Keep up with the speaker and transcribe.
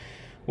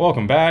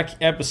Welcome back.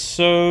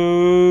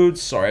 Episode,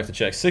 sorry, I have to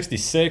check,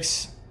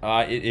 66.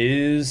 It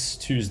is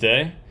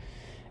Tuesday,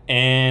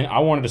 and I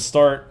wanted to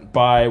start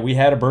by, we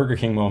had a Burger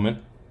King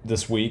moment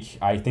this week.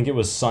 I think it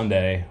was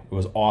Sunday. It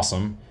was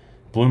awesome.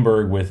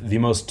 Bloomberg with the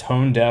most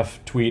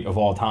tone-deaf tweet of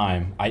all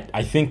time.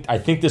 I think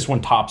this one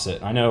tops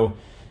it. I know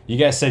you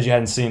guys said you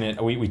hadn't seen it.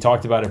 We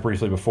talked about it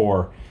briefly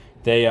before.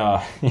 They, I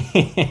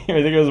think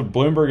it was a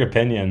Bloomberg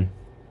opinion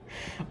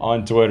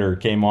on Twitter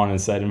came on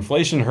and said,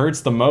 inflation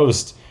hurts the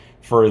most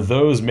for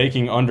those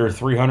making under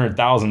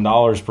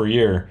 $300,000 per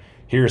year.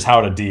 Here's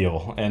how to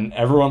deal. And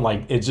everyone,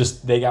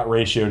 they got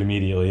ratioed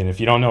immediately. And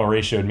if you don't know what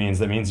ratioed means,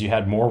 that means you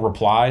had more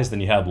replies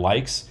than you had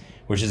likes,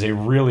 which is a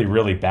really,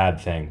 really bad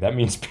thing. That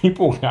means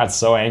people got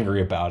so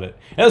angry about it.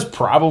 And that's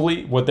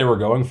probably what they were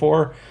going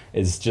for,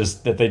 is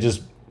just that they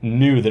just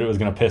knew that it was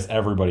going to piss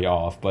everybody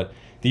off. But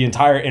the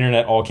entire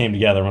internet all came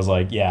together and was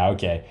like, yeah,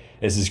 okay,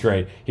 this is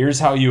great. Here's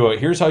how you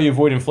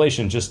avoid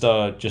inflation. Just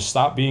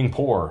stop being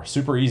poor.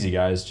 Super easy,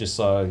 guys.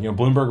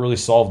 Bloomberg really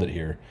solved it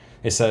here.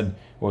 They said,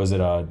 what was it?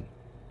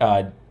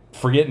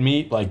 Forget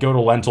meat, go to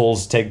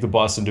lentils, take the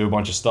bus, and do a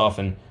bunch of stuff.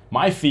 And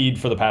my feed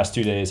for the past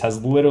 2 days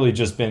has literally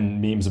just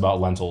been memes about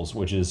lentils,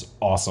 which is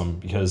awesome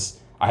because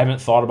I haven't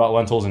thought about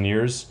lentils in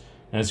years,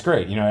 and it's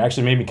great. It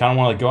actually made me kind of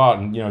want to go out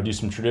and do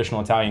some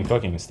traditional Italian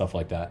cooking and stuff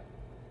like that.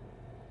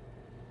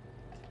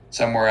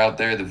 Somewhere out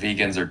there, the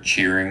vegans are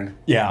cheering.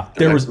 Yeah,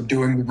 we're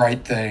doing the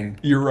right thing.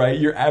 You're right.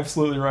 You're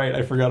absolutely right.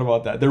 I forgot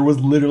about that. There was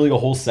literally a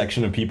whole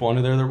section of people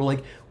under there that were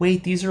like,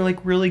 wait, these are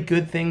really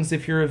good things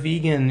if you're a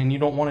vegan and you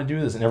don't want to do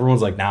this. And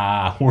everyone's like,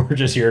 nah, we're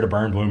just here to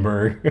burn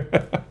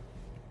Bloomberg.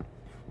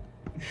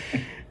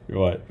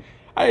 What?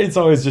 It's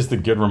always just a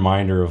good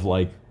reminder of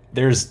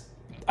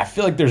I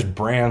feel like there's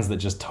brands that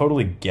just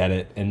totally get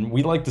it, and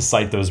we like to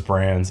cite those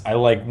brands. I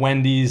like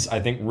Wendy's. I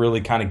think really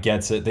kind of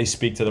gets it. They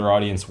speak to their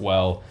audience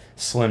well.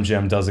 Slim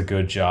Jim does a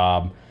good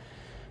job.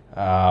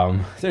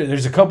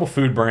 There's a couple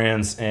food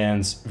brands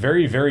and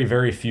very, very,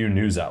 very few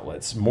news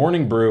outlets.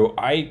 Morning Brew,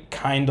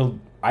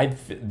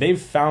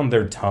 they've found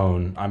their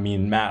tone. I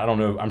mean, Matt, I don't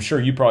know. I'm sure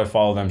you probably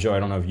follow them, Joe. I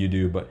don't know if you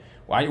do, but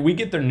we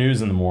get their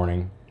news in the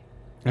morning.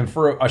 And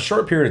for a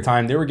short period of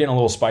time, they were getting a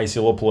little spicy,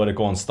 a little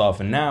political and stuff.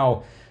 And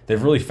now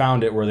they've really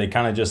found it where they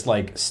kind of just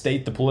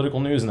state the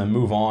political news and then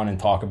move on and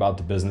talk about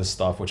the business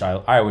stuff, which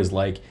I always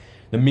like.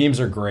 The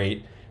memes are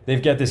great.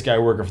 They've got this guy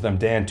working for them,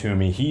 Dan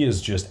Toomey. He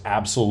is just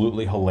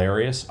absolutely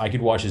hilarious. I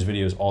could watch his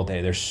videos all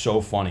day. They're so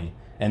funny.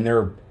 And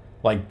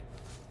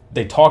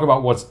they talk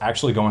about what's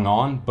actually going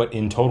on, but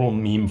in total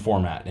meme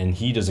format. And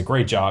he does a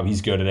great job.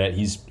 He's good at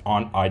it.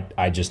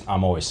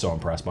 I'm always so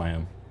impressed by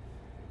him.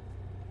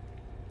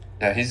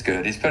 Yeah, he's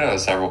good. He's put out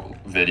several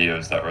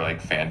videos that were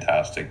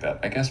fantastic that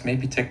I guess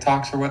maybe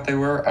TikToks are what they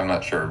were. I'm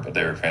not sure, but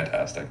they were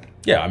fantastic.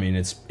 Yeah, I mean,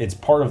 it's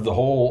part of the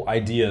whole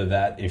idea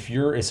that if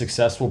you're a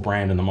successful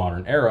brand in the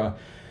modern era,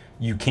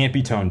 you can't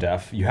be tone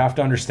deaf. You have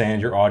to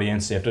understand your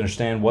audience. You have to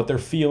understand what they're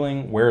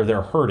feeling, where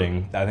they're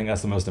hurting. I think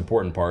that's the most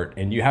important part.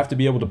 And you have to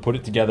be able to put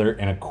it together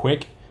in a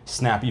quick,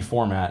 snappy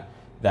format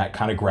that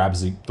kind of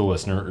grabs the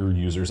listener or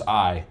user's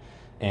eye.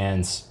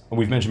 And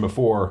we've mentioned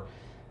before,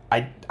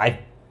 I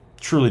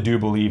truly do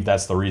believe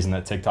that's the reason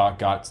that TikTok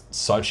got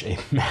such a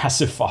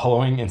massive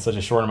following in such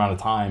a short amount of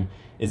time.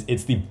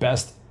 It's the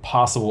best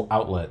possible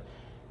outlet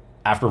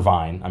after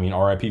Vine. I mean,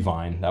 RIP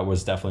Vine. That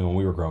was definitely when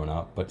we were growing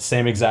up. But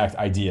same exact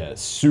idea.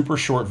 Super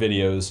short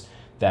videos,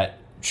 that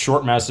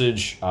short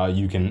message.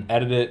 You can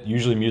edit it,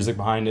 usually music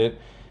behind it.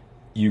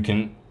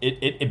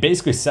 It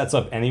basically sets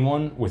up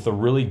anyone with a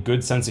really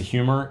good sense of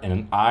humor and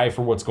an eye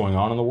for what's going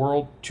on in the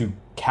world to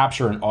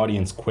capture an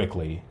audience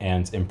quickly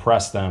and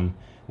impress them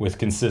with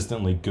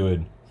consistently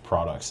good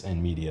products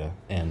and media.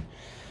 And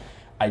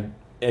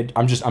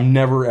I'm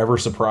never ever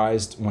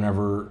surprised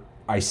whenever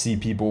I see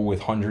people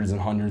with hundreds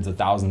and hundreds of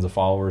thousands of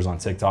followers on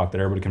TikTok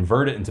that are able to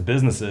convert it into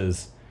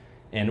businesses.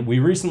 And we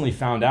recently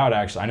found out,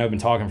 actually, I know I've been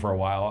talking for a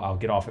while, I'll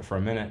get off it for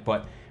a minute,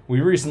 but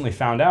we recently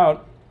found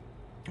out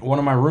one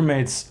of my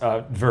roommates'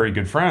 very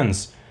good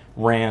friends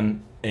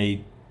ran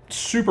a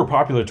super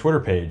popular Twitter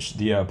page,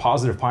 the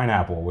Positive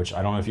Pineapple, which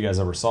I don't know if you guys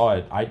ever saw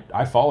it.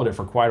 I followed it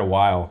for quite a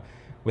while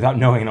without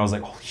knowing, and I was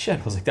like, holy shit.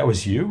 I was like, that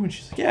was you? And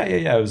she's like, yeah,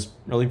 it was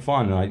really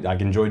fun, and I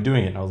enjoyed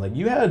doing it. And I was like,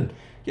 you had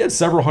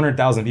several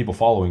 100,000 people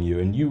following you,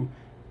 and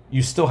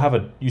you still have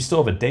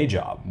a day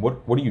job.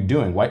 What are you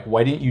doing?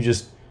 Why didn't you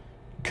just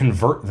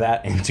convert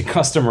that into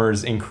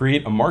customers and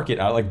create a market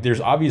out?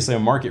 There's obviously a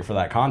market for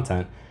that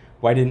content.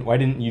 Why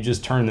didn't you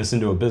just turn this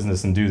into a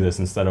business and do this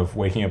instead of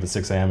waking up at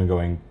 6 a.m. and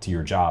going to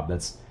your job?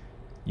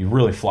 You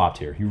really flopped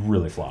here. You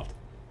really flopped.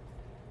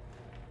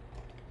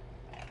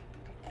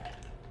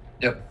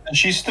 Yep. And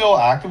she still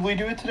actively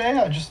do it today?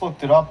 I just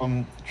looked it up.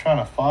 I'm trying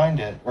to find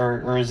it.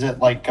 Or is it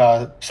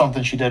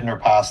something she did in her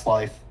past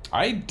life?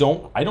 I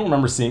don't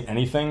remember seeing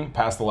anything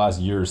past the last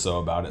year or so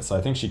about it. So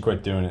I think she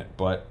quit doing it.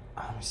 But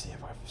let me see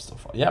if I still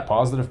follow. Yeah,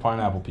 Positive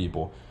Pineapple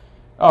people.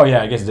 Oh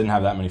yeah, I guess it didn't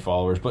have that many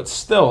followers, but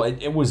still,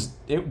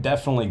 it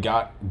definitely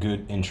got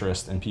good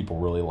interest and people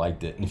really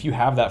liked it. And if you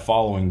have that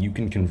following, you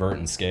can convert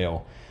and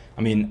scale.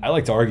 I mean, I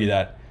like to argue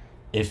that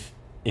if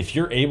if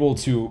you're able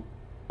to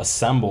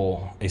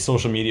assemble a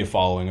social media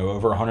following of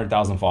over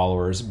 100,000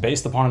 followers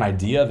based upon an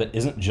idea that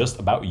isn't just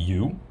about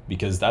you,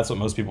 because that's what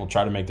most people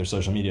try to make their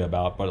social media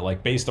about, but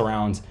like based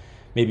around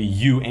maybe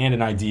you and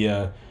an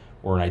idea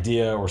or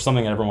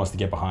something that everyone wants to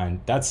get behind,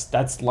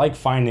 that's like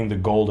finding the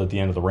gold at the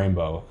end of the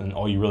rainbow, and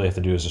all you really have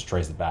to do is just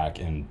trace it back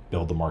and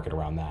build the market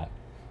around that.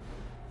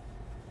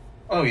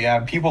 Oh yeah,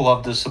 people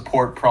love to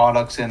support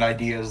products and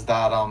ideas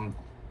that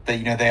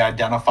they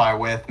identify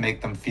with,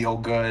 make them feel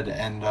good,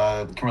 and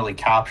can really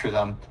capture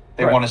them.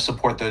 They Right. want to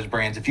support those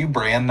brands. If you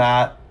brand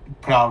that,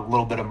 put out a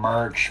little bit of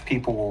merch,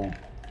 people will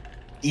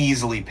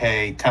easily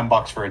pay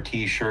 $10 for a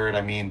T-shirt.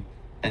 I mean,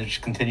 and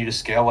just continue to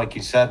scale, like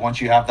you said.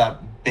 Once you have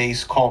that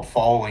base cult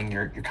following,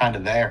 you're kind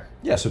of there.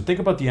 Yeah, so think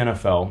about the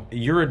NFL.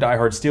 You're a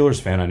diehard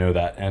Steelers fan, I know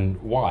that.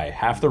 And why?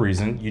 Half the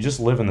reason, you just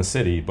live in the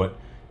city, but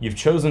you've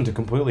chosen to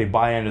completely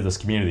buy into this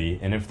community.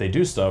 And if they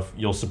do stuff,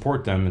 you'll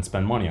support them and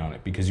spend money on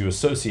it because you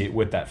associate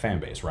with that fan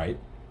base, right?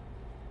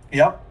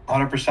 Yep,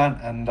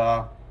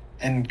 100%.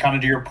 And kind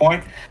of to your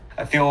point,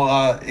 I feel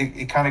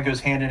it kind of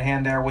goes hand in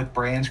hand there with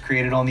brands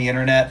created on the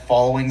internet,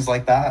 followings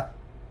like that.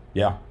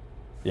 Yeah,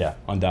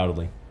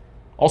 undoubtedly.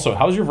 Also,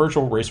 how's your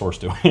virtual racehorse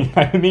doing?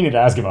 I've been meaning to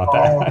ask about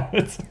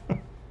that.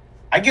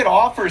 I get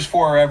offers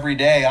for her every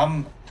day.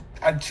 I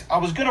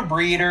was gonna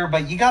breed her,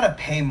 but you gotta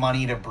pay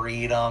money to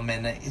breed them,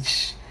 and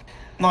it's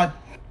not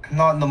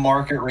in the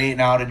market right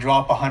now to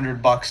drop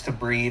 $100 to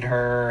breed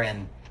her.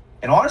 And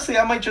honestly,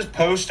 I might just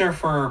post her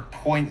for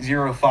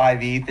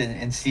 0.05 ETH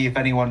and see if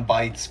anyone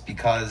bites,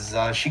 because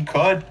she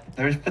could.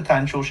 There's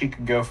potential she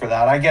could go for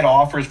that. I get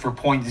offers for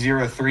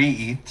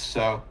 0.03 ETH,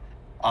 so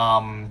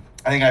I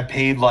think I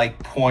paid like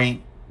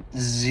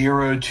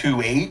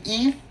 0.028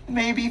 ETH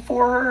maybe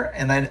for her.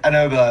 And I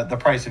know the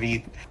price of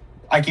ETH,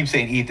 I keep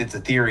saying ETH, it's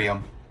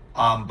Ethereum,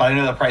 but I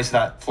know the price of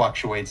that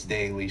fluctuates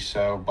daily.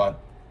 So, but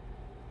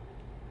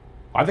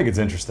I think it's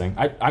interesting.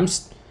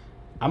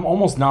 I'm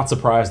almost not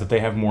surprised that they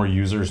have more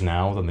users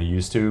now than they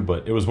used to,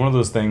 but it was one of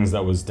those things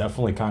that was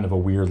definitely kind of a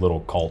weird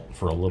little cult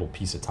for a little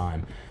piece of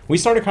time. We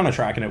started kind of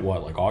tracking it,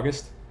 like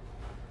August?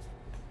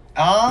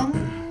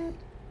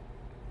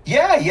 Yeah,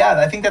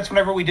 I think that's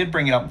whenever we did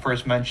bring it up and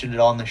first mentioned it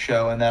on the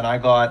show, and then I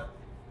got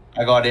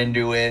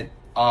into it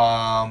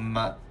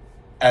at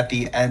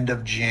the end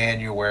of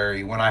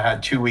January when I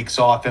had 2 weeks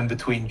off in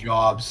between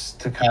jobs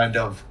to kind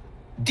of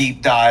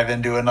deep dive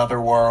into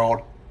another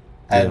world.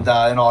 And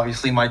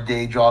obviously my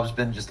day job's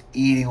been just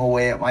eating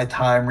away at my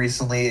time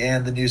recently,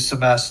 and the new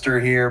semester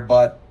here.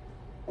 But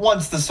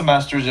once the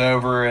semester's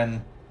over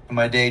and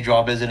my day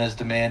job isn't as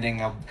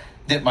demanding, I'll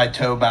dip my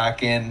toe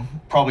back in.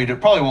 Probably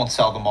won't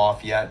sell them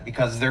off yet,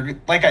 because they're,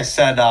 like I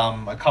said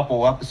a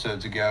couple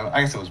episodes ago,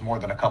 I guess it was more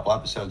than a couple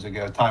episodes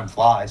ago, time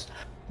flies,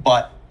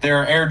 but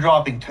they're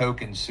airdropping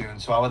tokens soon.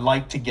 So I would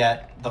like to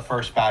get the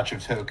first batch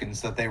of tokens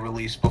that they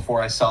release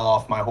before I sell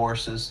off my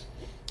horses.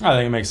 I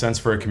think it makes sense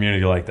for a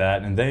community like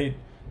that, and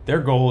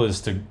their goal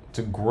is to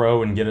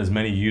grow and get as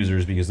many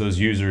users, because those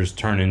users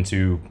turn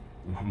into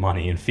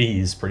money and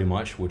fees pretty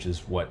much, which is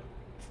what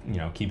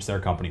keeps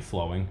their company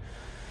flowing.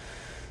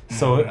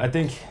 So I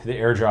think the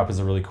airdrop is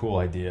a really cool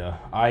idea.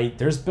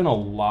 There's been a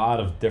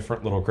lot of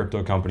different little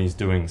crypto companies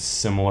doing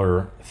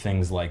similar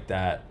things like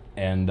that,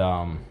 and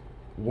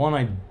one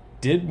I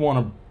did want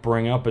to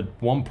bring up at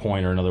one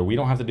point or another. We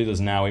don't have to do this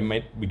now.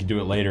 We could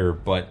do it later,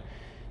 but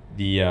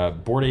the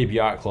Bored Ape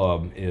Yacht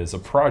Club is a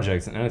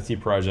project, an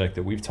NFT project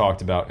that we've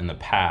talked about in the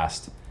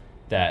past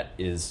that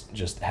is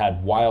just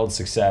had wild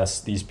success.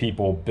 These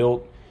people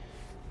built,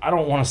 I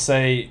don't want to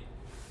say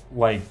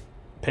like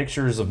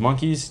pictures of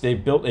monkeys. They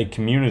built a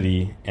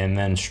community and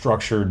then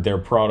structured their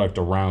product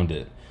around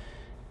it.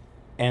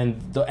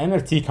 And the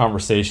NFT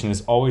conversation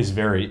is always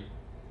very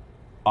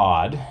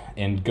odd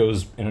and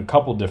goes in a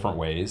couple different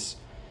ways.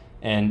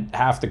 And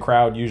half the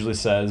crowd usually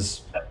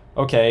says,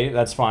 okay,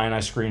 that's fine, I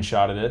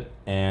screenshotted it,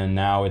 and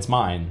now it's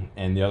mine.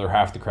 And the other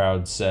half of the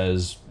crowd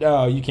says,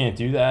 no, you can't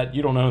do that,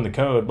 you don't own the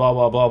code, blah,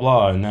 blah, blah,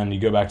 blah. And then you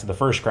go back to the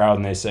first crowd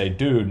and they say,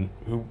 dude,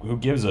 who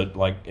gives it?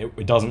 Like,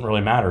 it doesn't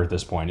really matter at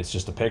this point, it's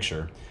just a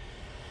picture.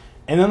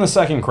 And then the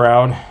second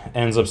crowd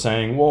ends up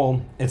saying,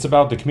 well, it's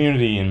about the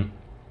community, and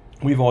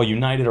we've all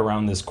united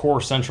around this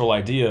core central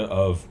idea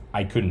of,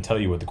 I couldn't tell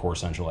you what the core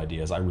central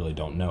idea is, I really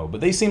don't know.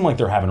 But they seem like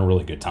they're having a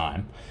really good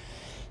time.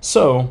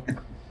 So,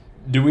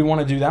 do we want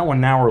to do that one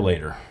now or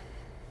later?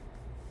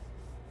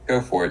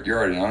 Go for it. You're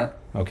already on it.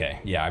 Okay,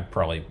 yeah, I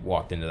probably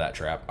walked into that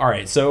trap. All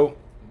right, so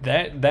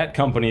that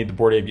company, the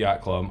Bored Ape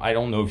Yacht Club, I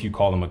don't know if you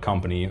call them a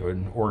company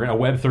or a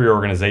Web3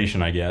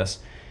 organization, I guess,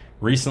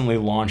 recently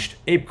launched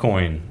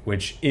ApeCoin,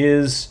 which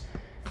is,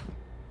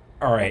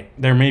 all right,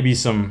 there may be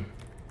some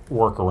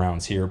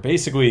workarounds here.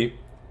 Basically,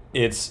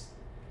 it's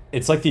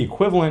like the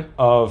equivalent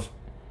of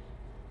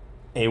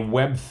a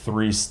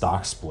Web3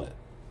 stock split.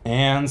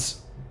 And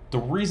the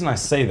reason I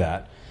say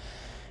that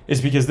is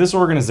because this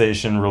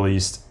organization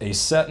released a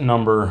set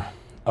number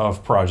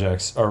of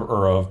projects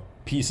or of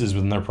pieces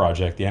within their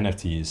project, the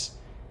NFTs,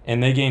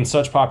 and they gained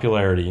such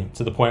popularity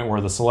to the point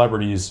where the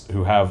celebrities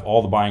who have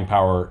all the buying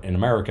power in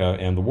America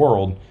and the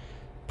world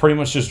pretty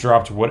much just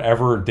dropped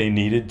whatever they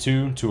needed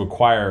to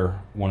acquire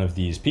one of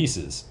these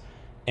pieces.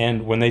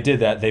 And when they did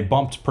that, they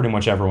bumped pretty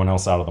much everyone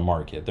else out of the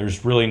market.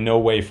 There's really no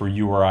way for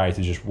you or I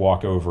to just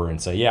walk over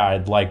and say, yeah,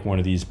 I'd like one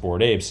of these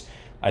Bored Apes.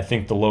 I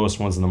think the lowest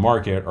ones in the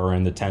market are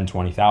in the 10,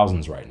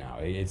 20,000s right now.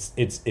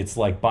 It's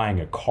like buying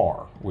a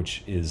car,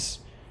 which is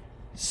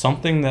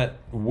something that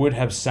would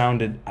have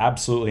sounded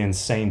absolutely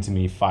insane to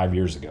me 5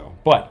 years ago.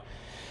 But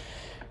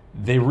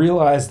they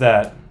realized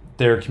that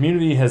their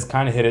community has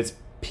kind of hit its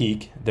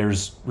peak.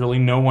 There's really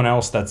no one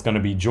else that's going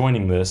to be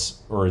joining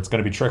this, or it's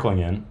going to be trickling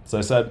in. So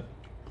I said,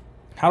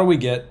 how do we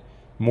get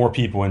more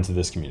people into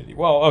this community?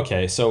 Well,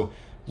 okay, so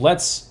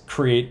let's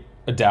create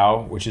a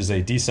DAO, which is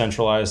a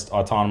decentralized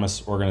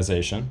autonomous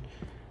organization,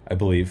 I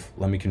believe.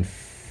 Let me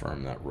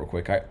confirm that real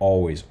quick. I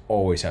always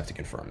have to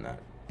confirm that.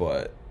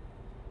 But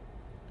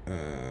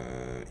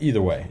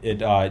either way,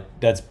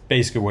 that's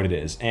basically what it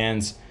is.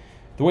 And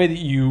the way that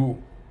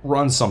you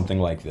run something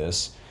like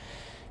this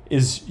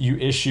is you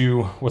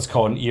issue what's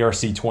called an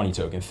ERC20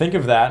 token. Think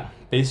of that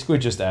basically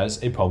just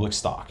as a public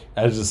stock.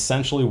 That is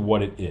essentially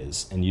what it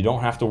is. And you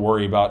don't have to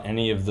worry about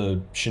any of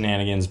the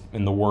shenanigans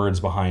and the words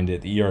behind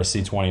it, the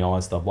ERC20, all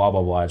that stuff, blah,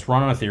 blah, blah. It's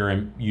run on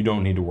Ethereum. You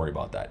don't need to worry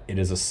about that. It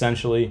is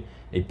essentially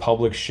a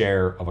public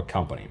share of a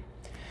company.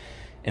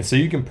 And so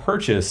you can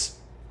purchase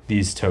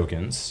these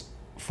tokens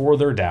for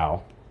their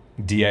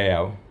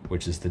DAO,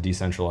 which is the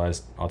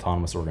Decentralized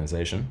Autonomous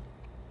Organization.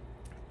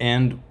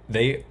 And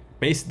they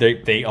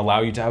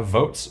allow you to have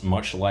votes,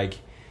 much like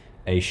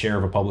a share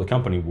of a public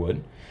company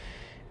would.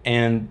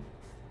 And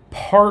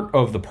part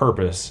of the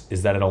purpose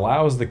is that it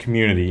allows the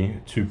community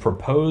to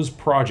propose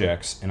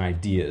projects and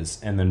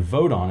ideas and then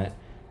vote on it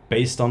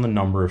based on the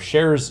number of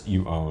shares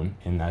you own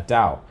in that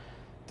DAO.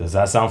 Does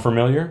that sound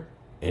familiar?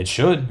 It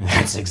should.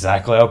 That's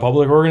exactly how a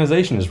public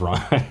organization is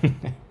run.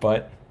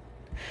 But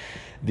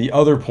the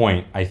other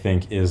point, I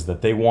think, is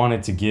that they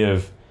wanted to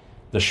give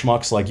the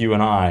schmucks like you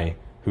and I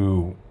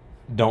who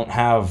don't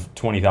have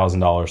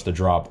 $20,000 to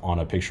drop on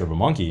a picture of a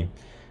monkey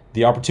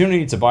the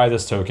opportunity to buy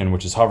this token,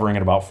 which is hovering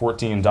at about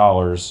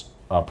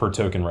 $14 per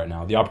token right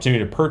now, the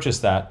opportunity to purchase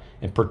that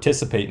and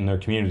participate in their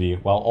community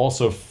while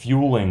also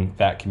fueling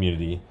that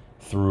community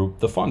through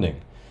the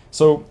funding.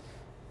 So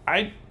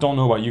I don't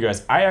know about you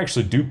guys. I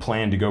actually do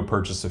plan to go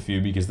purchase a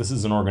few because this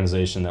is an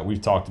organization that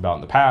we've talked about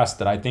in the past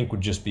that I think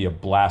would just be a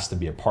blast to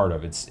be a part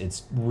of.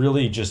 It's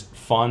really just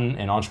fun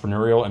and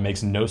entrepreneurial. It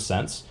makes no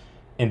sense.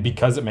 And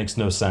because it makes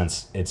no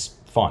sense, it's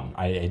fun.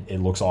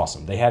 It looks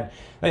awesome. They had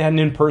an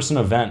in-person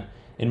event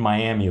in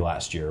Miami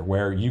last year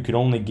where you could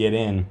only get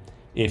in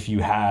if you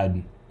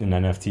had an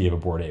NFT of a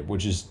Bored Ape,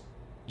 which is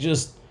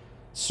just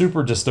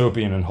super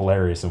dystopian and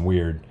hilarious and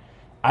weird.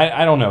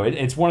 I don't know.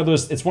 It's one of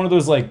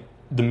those like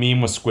the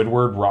meme with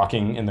Squidward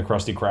rocking in the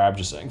Krusty Krab,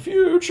 just saying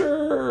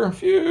future,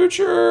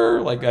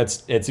 future. Like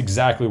it's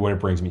exactly what it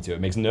brings me to.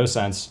 It makes no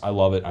sense. I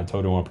love it. I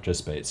totally want to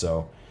participate.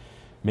 So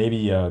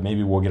maybe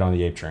we'll get on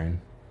the ape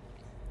train.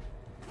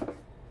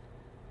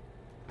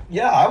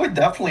 Yeah, I would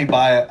definitely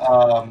buy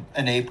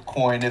an ape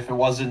coin if it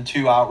wasn't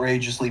too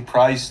outrageously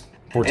priced.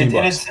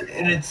 $14.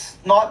 And it's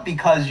not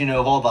because,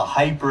 of all the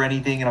hype or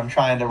anything, and I'm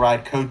trying to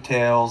ride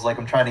coattails, like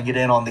I'm trying to get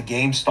in on the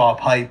GameStop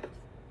hype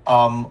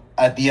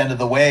at the end of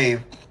the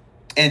wave.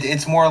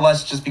 It's more or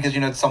less just because,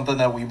 it's something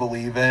that we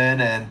believe in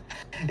and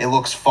it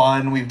looks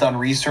fun. We've done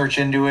research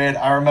into it.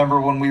 I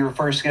remember when we were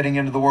first getting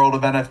into the world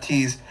of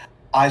NFTs,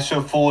 I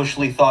so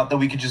foolishly thought that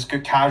we could just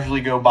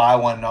casually go buy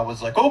one. And I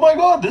was like, oh my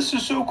God, this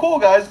is so cool,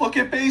 guys. Look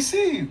at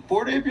BC,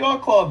 Bored Ape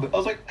Yacht Club. I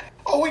was like,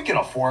 oh, we can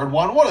afford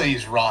one. What do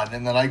these run?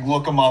 And then I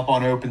look them up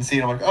on OpenSea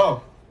and I'm like,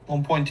 oh,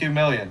 1.2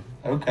 million.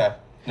 Okay,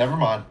 never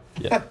mind.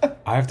 Yeah,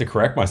 I have to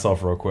correct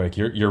myself real quick.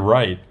 You're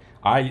right.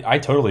 I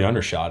totally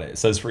undershot it. It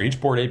says for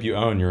each Bored Ape you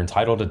own, you're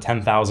entitled to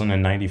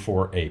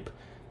 10,094 ape.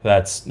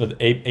 That's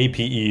APE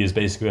is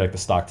basically like the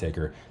stock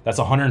taker. That's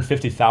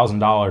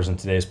 $150,000 in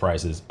today's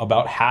prices,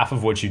 about half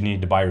of what you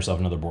need to buy yourself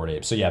another Bored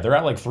Ape. So yeah, they're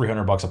at like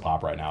 $300 a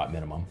pop right now at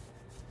minimum.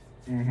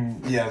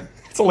 Mm-hmm. Yeah,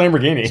 it's a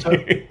Lamborghini.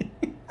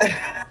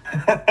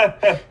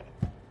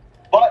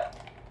 But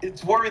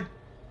it's worth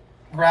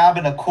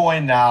grabbing a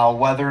coin now,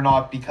 whether or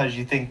not because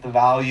you think the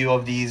value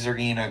of these are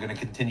going to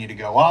continue to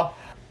go up,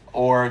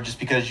 or just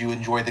because you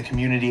enjoy the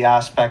community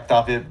aspect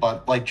of it.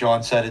 But like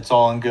John said, it's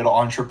all in good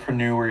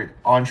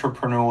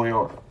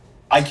entrepreneurial.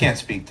 I can't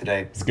speak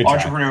today. It's a good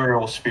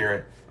entrepreneurial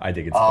spirit. I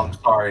think it's fun.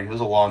 Sorry, it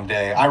was a long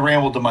day. I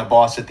rambled to my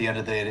boss at the end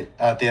of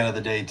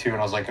the day too, and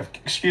I was like,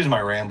 "Excuse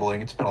my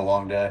rambling. It's been a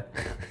long day."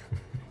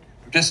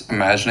 Just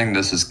imagining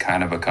this is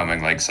kind of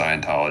becoming like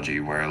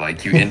Scientology, where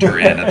like you enter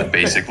in at the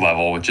basic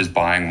level, which is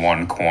buying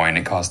one coin.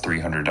 It costs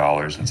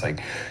 $300. It's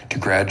like to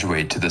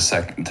graduate to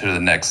the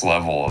next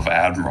level of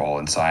Admiral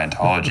in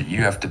Scientology,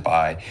 you have to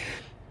buy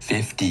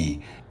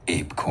 50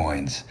 ape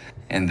coins,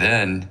 and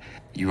then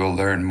you will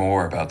learn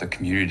more about the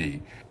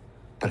community.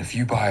 But if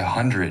you buy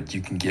 100, you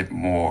can get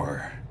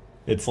more.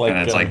 It's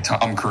like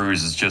Tom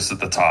Cruise is just at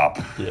the top.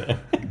 Yeah.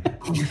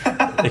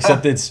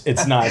 Except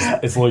it's not.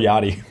 It's Lil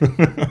Yachty.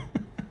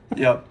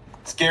 Yep.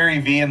 It's Gary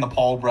V and the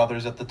Paul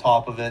brothers at the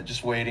top of it,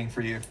 just waiting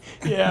for you.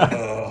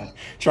 Yeah.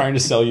 Trying to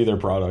sell you their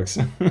products.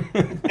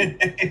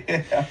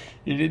 Yeah.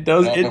 It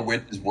does. I don't know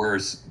which is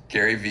worse,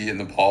 Gary V and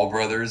the Paul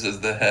brothers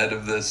as the head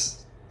of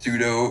this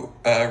pseudo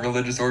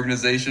religious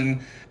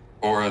organization,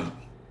 or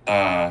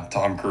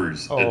Tom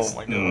Cruise. Oh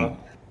my god.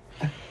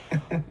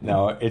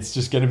 No, it's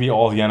just going to be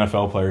all the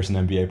NFL players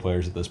and NBA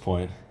players at this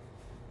point.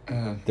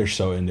 They're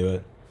so into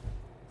it.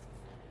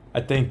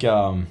 I think,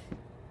 oh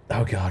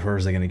god, where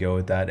was I going to go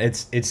with that?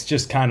 It's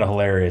just kind of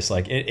hilarious.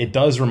 Like, it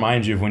does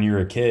remind you of when you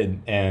were a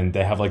kid and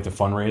they have like the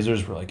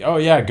fundraisers where like, oh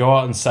yeah, go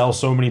out and sell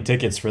so many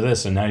tickets for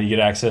this and now you get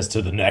access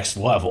to the next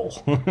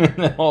level.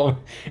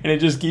 And it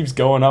just keeps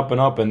going up and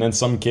up, and then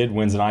some kid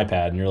wins an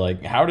iPad and you're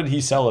like, how did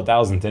he sell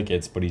 1,000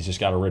 tickets but he's just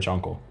got a rich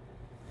uncle?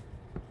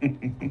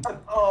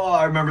 Oh,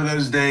 I remember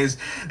those days.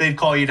 They'd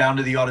call you down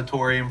to the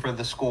auditorium for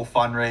the school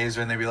fundraiser,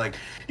 and they'd be like,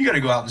 you got to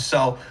go out and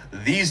sell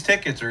these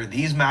tickets or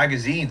these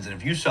magazines, and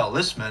if you sell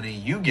this many,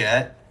 you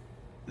get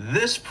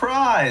this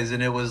prize.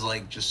 And it was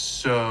like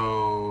just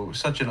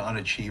such an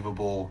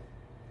unachievable.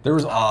 There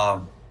was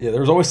there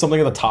was always something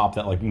at the top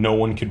that like no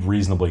one could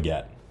reasonably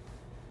get.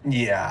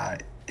 Yeah,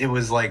 it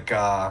was like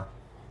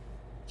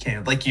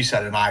like you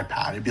said, an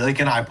iPad. It'd be like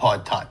an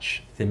iPod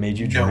Touch. They made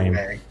you No dream.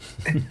 way.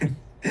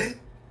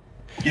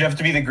 You'd have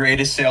to be the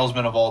greatest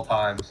salesman of all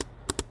times.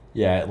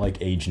 Yeah, at like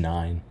age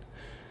 9.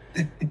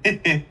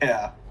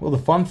 Yeah. Well, the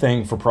fun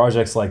thing for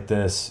projects like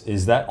this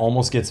is that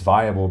almost gets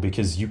viable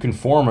because you can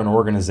form an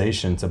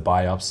organization to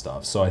buy up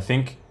stuff. So I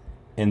think,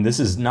 and this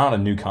is not a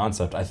new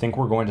concept, I think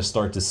we're going to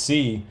start to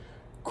see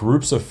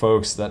groups of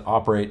folks that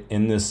operate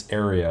in this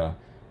area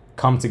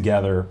come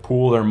together,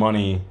 pool their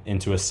money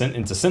into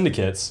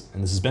syndicates,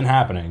 and this has been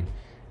happening,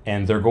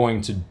 and they're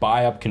going to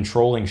buy up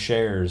controlling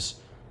shares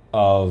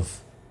of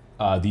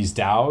these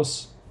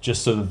DAOs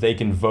just so that they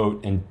can vote,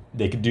 and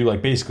they could do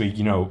like basically,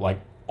 like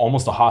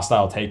almost a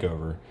hostile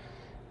takeover.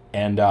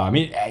 And I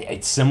mean,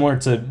 it's similar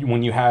to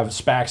when you have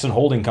SPACs and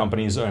holding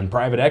companies and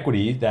private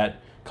equity that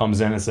comes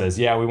in and says,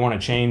 yeah, we want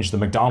to change the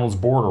McDonald's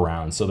board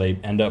around. So they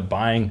end up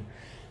buying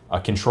a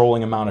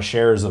controlling amount of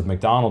shares of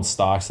McDonald's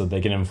stock so that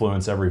they can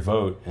influence every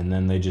vote. And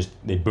then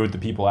they boot the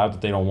people out that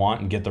they don't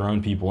want and get their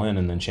own people in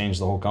and then change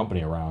the whole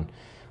company around.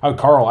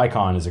 Carl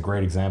Icahn is a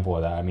great example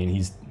of that. I mean,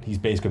 he's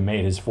basically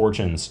made his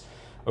fortunes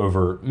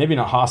over, maybe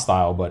not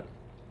hostile, but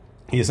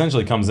he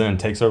essentially comes in,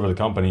 takes over the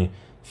company,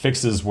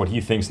 fixes what he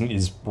thinks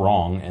is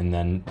wrong, and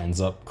then ends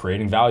up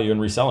creating value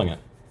and reselling it.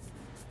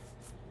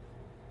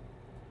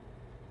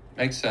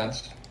 Makes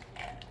sense.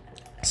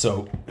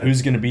 So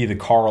who's going to be the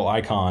Carl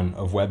Icahn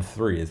of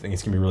Web3? I think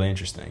it's going to be really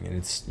interesting. And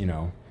it's,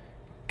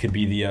 could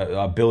be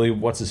the Billy,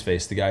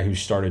 what's-his-face, the guy who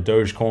started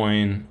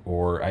Dogecoin,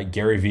 or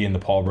Gary V and the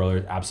Paul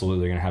brothers,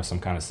 absolutely going to have some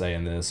kind of say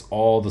in this.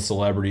 All the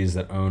celebrities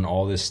that own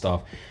all this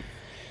stuff.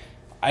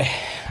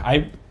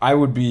 I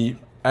would be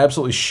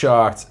absolutely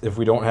shocked if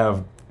we don't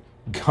have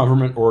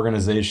government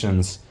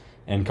organizations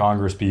and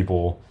Congress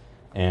people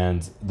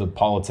and the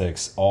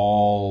politics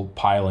all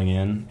piling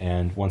in,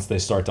 and once they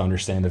start to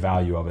understand the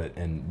value of it,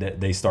 and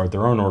they start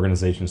their own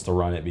organizations to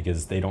run it,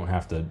 because they don't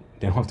have to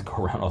go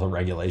around all the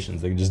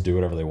regulations. They can just do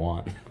whatever they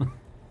want.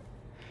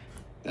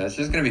 It's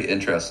just going to be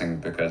interesting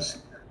because,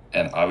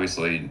 and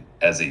obviously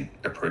as he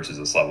approaches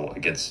this level,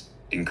 it gets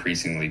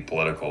increasingly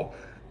political.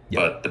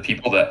 Yep. But the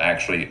people that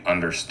actually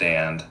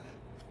understand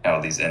how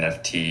these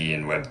NFT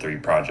and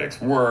Web3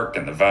 projects work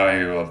and the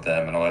value of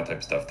them and all that type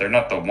of stuff, they're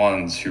not the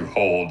ones who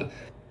hold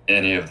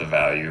any of the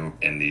value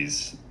in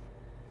these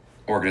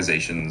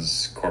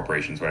organizations,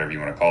 corporations, whatever you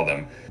want to call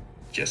them,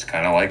 just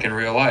kind of like in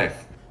real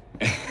life.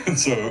 And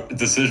so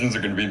decisions are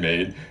going to be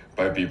made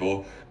by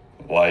people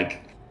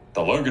like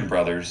the Logan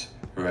brothers,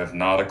 who have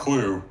not a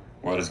clue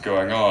what is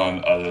going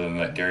on, other than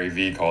that Gary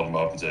V called them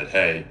up and said,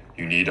 hey,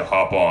 you need to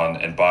hop on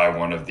and buy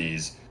one of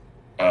these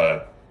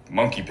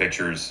monkey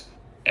pictures,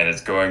 and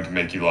it's going to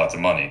make you lots of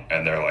money.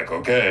 And they're like,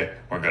 okay,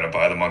 we're going to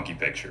buy the monkey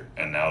picture.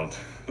 And now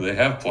they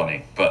have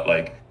plenty. But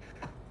like,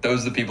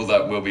 those are the people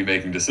that will be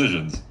making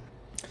decisions.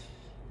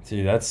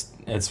 See, that's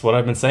what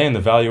I've been saying.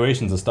 The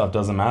valuations of stuff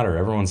doesn't matter.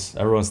 Everyone's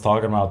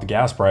talking about the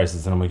gas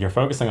prices, and I'm like, you're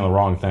focusing on the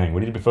wrong thing. We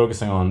need to be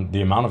focusing on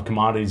the amount of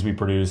commodities we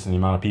produce and the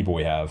amount of people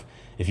we have.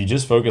 If you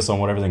just focus on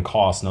what everything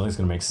costs, nothing's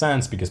going to make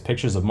sense, because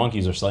pictures of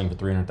monkeys are selling for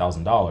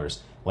 $300,000.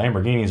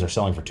 Lamborghinis are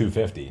selling for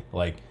 $250,000.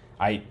 Like,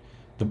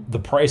 the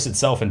price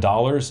itself in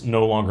dollars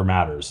no longer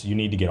matters. You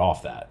need to get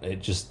off that.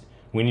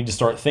 We need to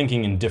start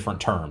thinking in different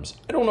terms.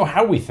 I don't know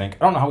how we think.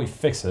 I don't know how we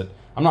fix it.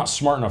 I'm not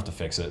smart enough to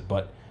fix it,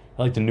 but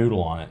I like to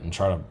noodle on it and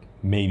try to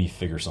maybe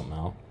figure something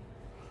out.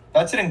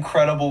 That's an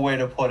incredible way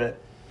to put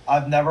it.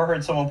 I've never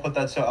heard someone put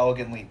that so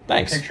elegantly.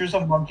 Thanks. Pictures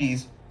of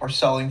monkeys are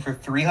selling for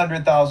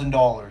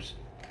 $300,000,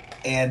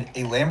 and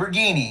a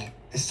Lamborghini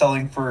is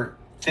selling for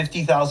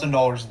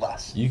 $50,000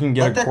 less. You can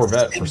get a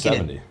Corvette for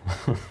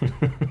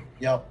 $70,000.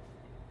 Yep.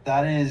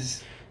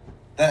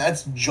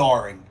 That's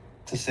jarring,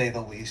 to say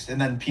the least. And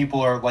then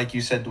people are, like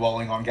you said,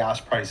 dwelling on gas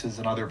prices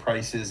and other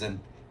prices, and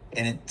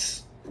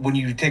it's, when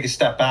you take a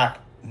step back,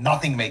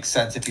 nothing makes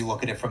sense if you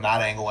look at it from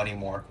that angle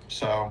anymore.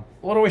 So,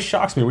 well, it always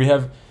shocks me. We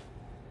have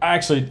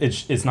Actually,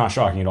 it's not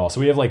shocking at all. So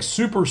we have like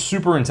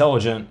super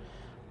intelligent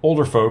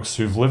older folks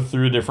who've lived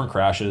through different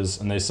crashes,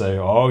 and they say,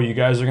 "Oh, you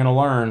guys are going to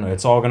learn.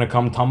 It's all going to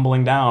come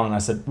tumbling down." And I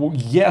said, "Well,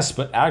 yes,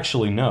 but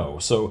actually no."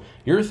 So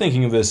you're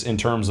thinking of this in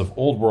terms of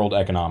old world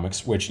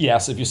economics, which,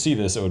 yes, if you see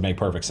this, it would make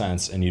perfect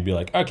sense, and you'd be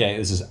like, "Okay,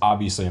 this is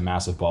obviously a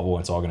massive bubble.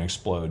 It's all going to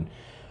explode."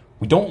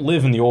 We don't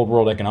live in the old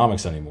world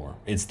economics anymore.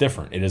 It's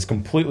different. It is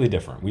completely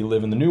different. We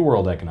live in the new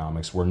world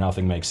economics where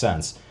nothing makes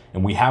sense,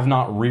 and we have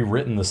not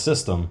rewritten the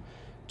system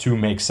to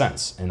make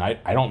sense. And I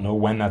don't know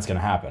when that's going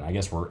to happen. I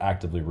guess we're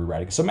actively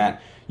rewriting. So Matt,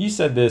 you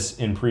said this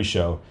in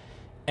pre-show,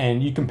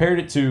 and you compared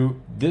it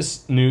to the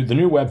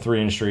new Web3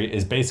 industry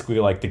is basically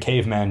like the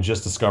caveman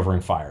just discovering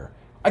fire.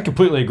 I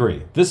completely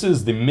agree. This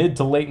is the mid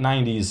to late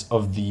 90s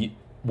of the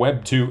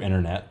Web 2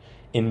 internet,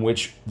 in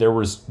which there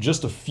was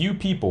just a few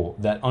people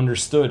that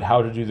understood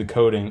how to do the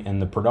coding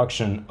and the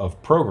production of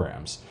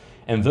programs.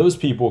 And those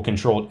people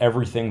controlled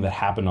everything that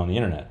happened on the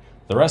internet.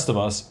 The rest of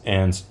us,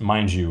 and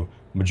mind you,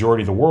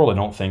 majority of the world, I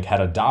don't think, had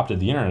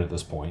adopted the internet at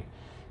this point.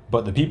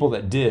 But the people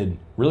that did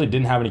really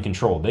didn't have any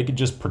control. They could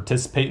just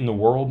participate in the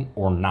world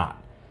or not.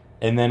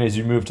 And then as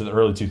you move to the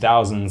early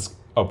 2000s,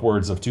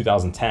 upwards of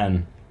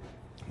 2010,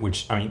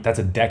 which, I mean, that's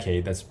a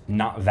decade. That's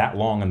not that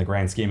long in the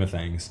grand scheme of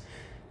things.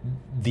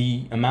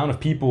 The amount of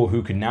people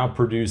who could now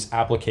produce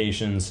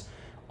applications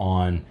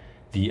on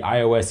the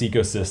iOS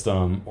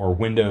ecosystem or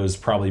Windows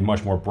probably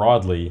much more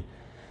broadly,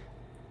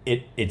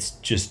 it's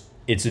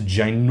a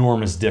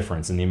ginormous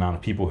difference in the amount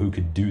of people who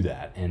could do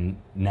that. And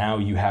now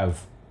you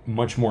have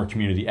much more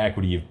community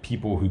equity of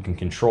people who can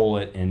control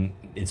it, and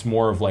it's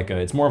more of like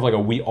a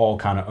we all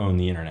kind of own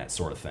the internet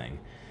sort of thing.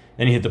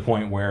 Then you hit the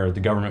point where the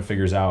government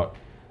figures out,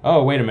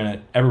 oh, wait a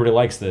minute, everybody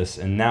likes this,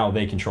 and now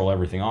they control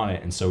everything on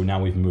it, and so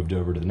now we've moved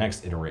over to the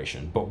next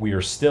iteration. But we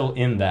are still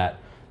in that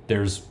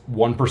there's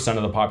 1%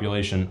 of the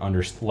population,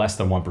 less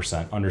than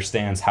 1%,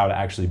 understands how to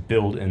actually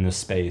build in this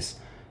space.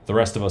 The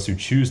rest of us who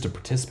choose to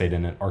participate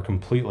in it are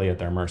completely at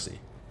their mercy.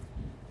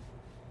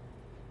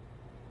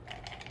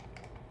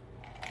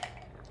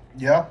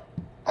 Yeah,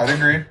 I'd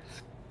agree.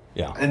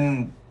 Yeah.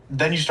 And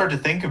then you start to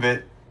think of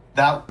it,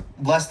 that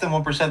less than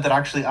 1% that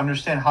actually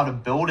understand how to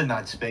build in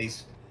that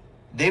space,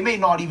 they may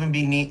not even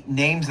be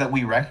names that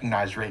we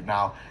recognize right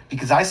now.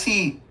 Because I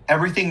see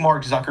everything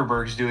Mark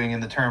Zuckerberg's doing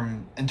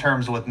in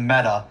terms with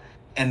Meta.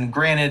 And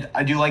granted,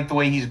 I do like the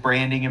way he's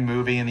branding and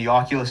moving, and the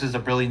Oculus is a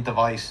brilliant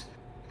device.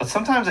 But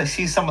sometimes I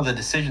see some of the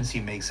decisions he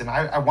makes, and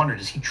I wonder,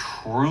 does he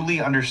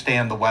truly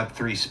understand the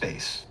Web3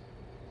 space?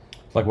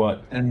 Like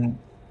what? And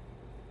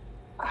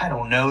I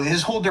don't know,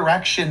 his whole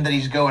direction that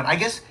he's going. I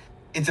guess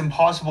it's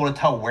impossible to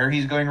tell where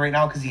he's going right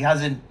now because they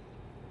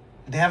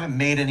haven't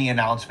made any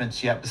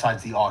announcements yet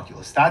besides the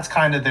Oculus. That's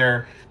kind of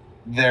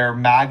their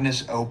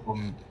magnus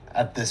opus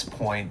at this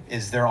point,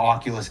 is their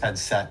Oculus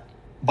headset.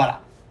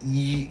 But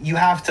you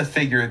have to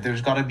figure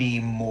there's got to be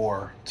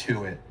more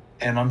to it.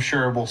 And I'm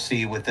sure we'll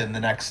see within the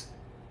next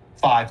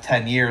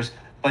 5-10 years.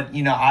 But,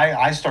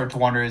 I start to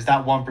wonder, is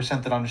that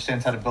 1% that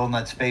understands how to build in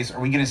that space, are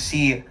we going to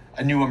see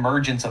a new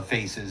emergence of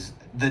faces?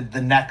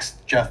 The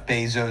next Jeff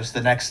Bezos,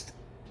 the next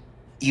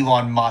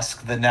Elon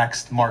Musk, the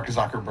next Mark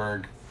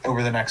Zuckerberg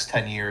over the next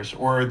 10 years?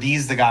 Or are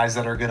these the guys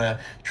that are going to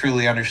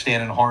truly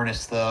understand and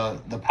harness the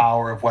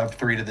power of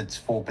Web3 to its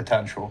full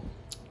potential?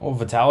 Well,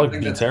 Vitalik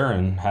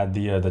Buterin had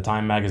the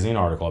Time magazine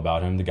article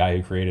about him, the guy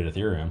who created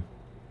Ethereum.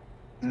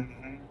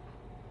 Mm-hmm.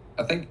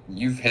 I think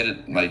you've hit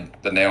it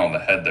like the nail on the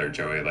head there,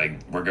 Joey. Like,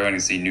 we're going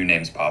to see new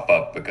names pop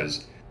up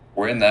because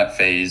we're in that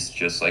phase,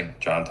 just like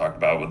John talked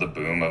about with the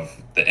boom of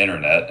the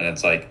internet. And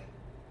it's like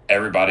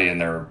everybody and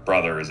their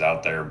brother is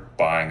out there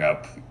buying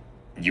up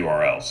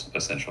URLs,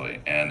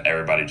 essentially. And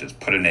everybody just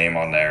put a name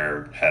on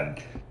there,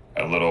 had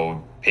a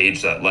little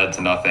page that led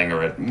to nothing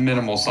or at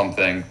minimal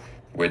something,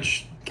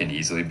 which can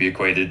easily be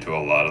equated to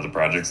a lot of the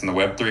projects in the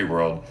Web3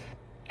 world.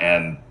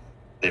 And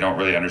they don't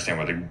really understand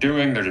what they're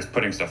doing. They're just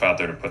putting stuff out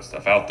there to put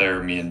stuff out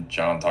there. Me and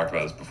John talked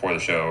about this before the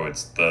show.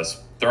 It's the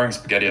throwing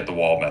spaghetti at the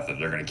wall method.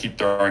 They're going to keep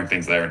throwing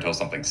things there until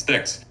something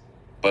sticks.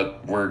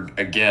 But we're,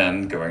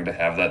 again, going to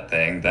have that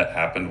thing that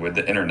happened with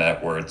the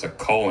internet where it's a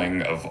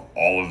culling of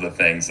all of the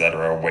things that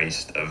are a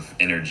waste of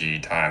energy,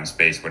 time,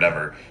 space,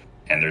 whatever.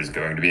 And there's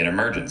going to be an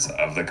emergence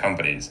of the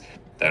companies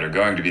that are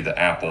going to be the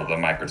Apple, the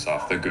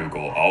Microsoft, the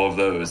Google, all of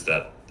those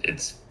that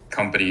it's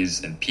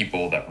companies and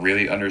people that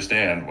really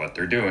understand what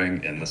they're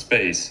doing in the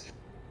space,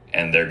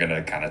 and they're going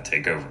to kind of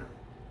take over.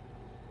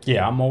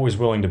 Yeah, I'm always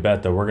willing to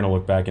bet that we're going to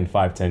look back in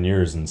 5-10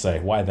 years and say,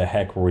 why the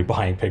heck were we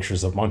buying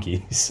pictures of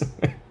monkeys?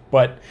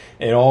 But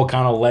it all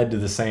kind of led to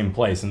the same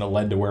place, and it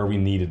led to where we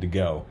needed to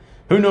go.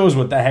 Who knows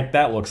what the heck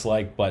that looks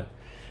like, but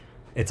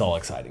it's all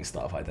exciting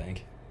stuff, I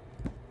think.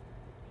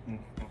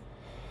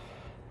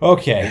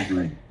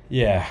 Okay.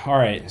 Yeah, all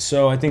right.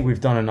 So I think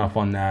we've done enough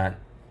on that.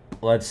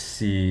 Let's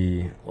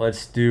see.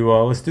 Let's do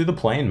the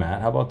plane,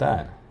 Matt. How about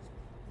that?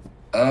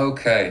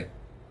 Okay.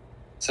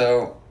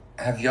 So,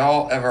 have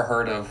y'all ever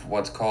heard of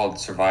what's called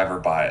survivor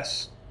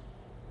bias?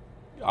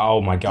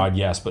 Oh my God,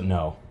 yes, but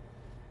no.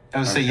 I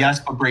would say Okay. yes,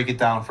 but break it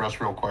down for us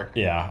real quick.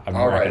 Yeah, I'm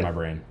All racking right. my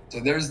brain. So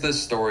there's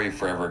this story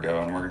forever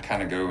ago, and we're gonna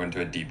kind of go into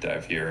a deep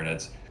dive here, and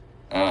it's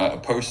a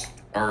post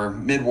or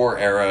mid-war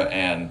era,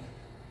 and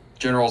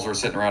generals were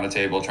sitting around a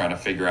table trying to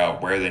figure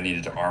out where they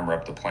needed to armor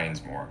up the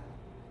planes more.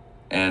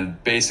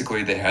 And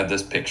basically, they had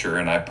this picture,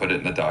 and I put it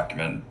in the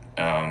document.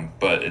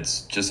 But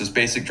it's just this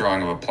basic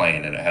drawing of a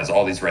plane, and it has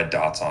all these red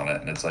dots on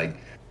it, and it's like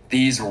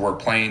these were where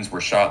planes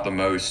were shot the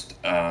most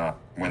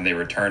when they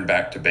returned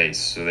back to base.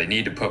 So they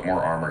need to put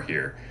more armor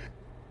here.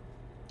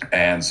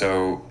 And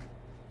so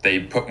they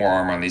put more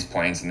armor on these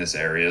planes in this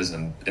areas,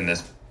 and in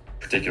this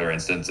particular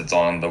instance, it's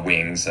on the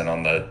wings and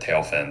on the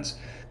tail fins.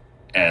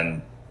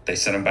 And they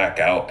sent them back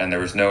out, and there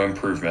was no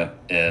improvement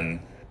in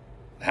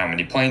how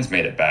many planes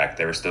made it back.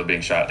 They were still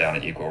being shot down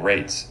at equal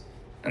rates.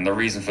 And the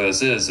reason for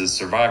this is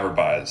survivor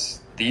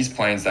bias. These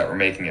planes that were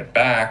making it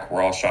back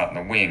were all shot in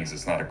the wings.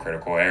 It's not a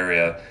critical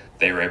area.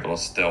 They were able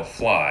to still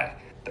fly.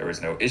 There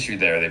was no issue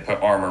there. They put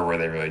armor where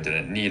they really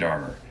didn't need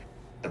armor.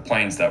 The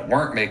planes that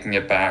weren't making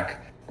it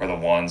back were the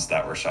ones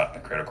that were shot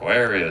in the critical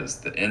areas,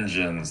 the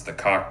engines, the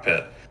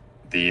cockpit,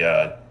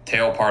 the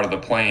tail part of the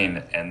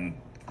plane, and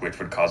which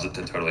would cause it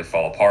to totally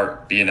fall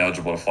apart, be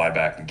ineligible to fly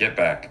back and get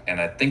back.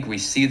 And I think we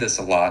see this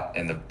a lot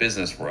in the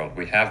business world.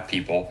 We have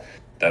people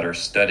that are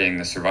studying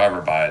the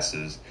survivor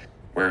biases,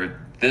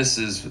 where this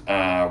is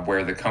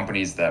where the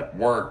companies that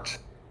worked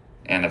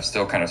and have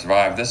still kind of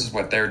survived, this is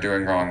what they're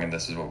doing wrong and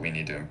this is what we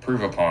need to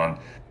improve upon.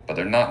 But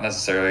they're not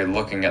necessarily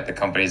looking at the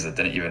companies that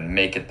didn't even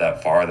make it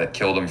that far, that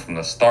killed them from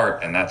the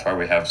start. And that's why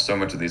we have so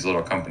much of these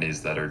little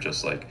companies that are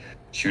just like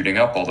shooting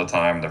up all the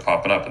time. They're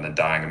popping up and then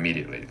dying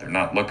immediately. They're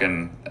not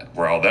looking at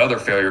where all the other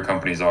failure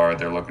companies are.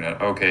 They're looking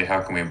at, okay,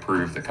 how can we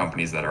improve the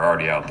companies that are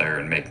already out there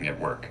and making it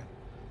work?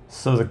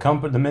 So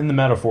in the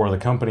metaphor, the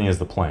company is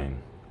the plane,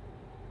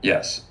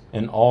 Yes.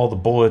 and all the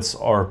bullets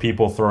are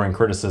people throwing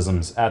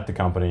criticisms at the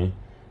company,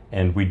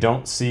 and we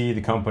don't see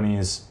the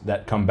companies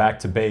that come back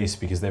to base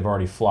because they've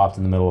already flopped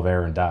in the middle of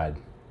air and died.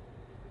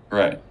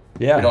 Right.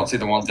 Yeah. We don't see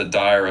the ones that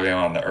die early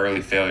on, the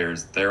early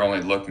failures. They're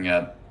only looking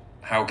at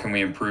how can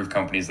we improve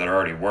companies that are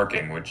already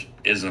working, which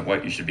isn't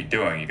what you should be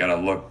doing. You got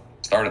to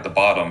start at the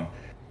bottom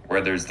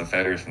where there's the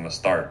failures from the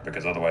start,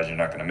 because otherwise you're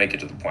not going to make it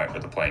to the point where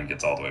the plane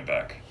gets all the way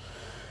back.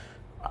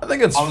 I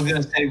think it's. I was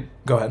going to say,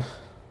 Go ahead.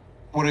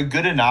 would a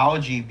good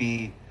analogy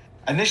be?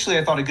 Initially,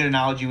 I thought a good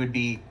analogy would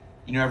be,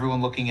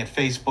 everyone looking at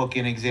Facebook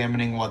and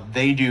examining what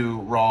they do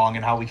wrong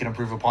and how we can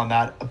improve upon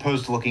that,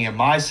 opposed to looking at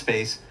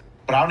MySpace.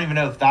 But I don't even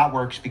know if that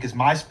works, because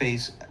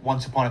MySpace,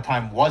 once upon a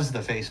time, was the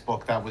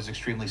Facebook that was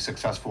extremely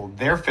successful.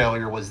 Their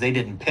failure was they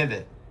didn't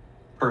pivot,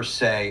 per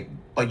se.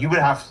 But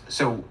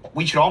so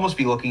we should almost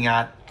be looking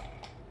at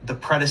the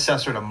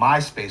predecessor to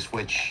MySpace,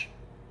 which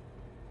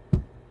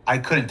I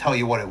couldn't tell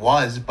you what it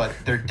was, but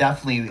there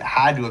definitely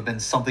had to have been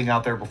something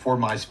out there before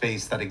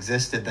MySpace that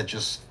existed that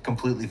just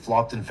completely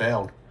flopped and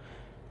failed.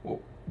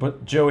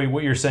 But Joey,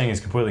 what you're saying is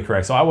completely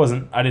correct. So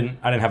I didn't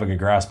have a good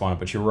grasp on it,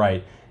 but you're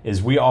right.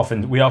 Is we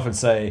often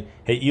say,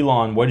 "Hey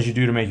Elon, what did you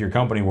do to make your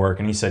company work?"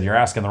 And he said, "You're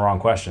asking the wrong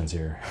questions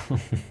here."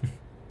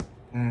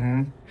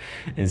 Mm-hmm.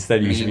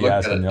 Instead, you should be look at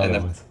asking it, the and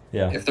other ones.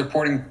 Yeah. If they're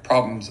pointing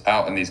problems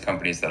out in these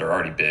companies that are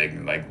already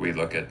big, like we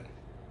look at,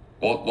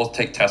 we'll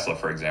take Tesla,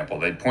 for example.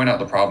 They point out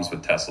the problems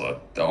with Tesla.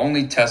 The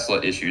only Tesla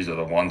issues are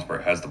the ones where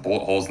it has the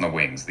bullet holes in the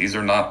wings. These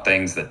are not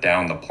things that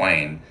down the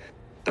plane.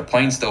 The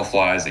plane still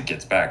flies, it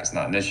gets back. It's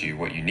not an issue.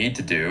 What you need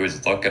to do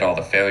is look at all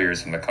the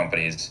failures from the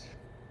companies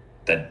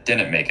that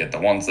didn't make it, the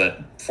ones that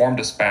formed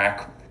a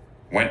SPAC,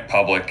 went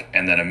public,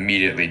 and then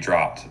immediately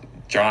dropped.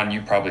 John,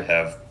 you probably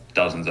have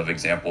dozens of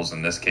examples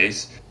in this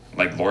case,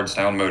 like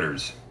Lordstown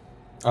Motors.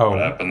 Oh, What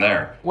happened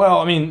there? well,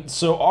 I mean,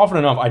 so often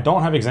enough, I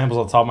don't have examples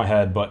off the top of my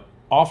head, but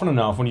often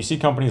enough, when you see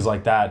companies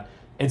like that,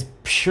 it's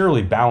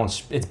purely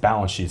balance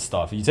sheet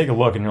stuff. You take a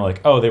look and you're like,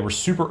 oh, they were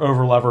super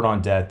over levered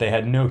on debt. They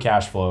had no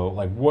cash flow.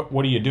 Like, what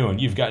are you doing?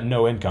 You've got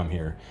no income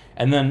here.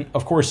 And then,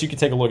 of course, you could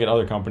take a look at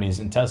other companies,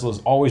 and Tesla is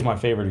always my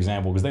favorite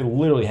example because they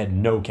literally had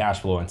no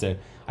cash flow until,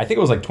 I think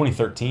it was like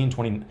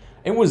 2013,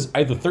 it was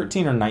either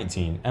 13 or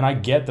 19. And I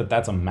get that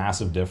that's a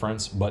massive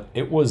difference, but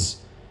it was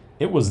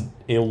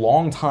a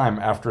long time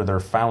after their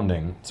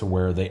founding to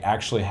where they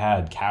actually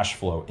had cash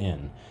flow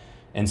in.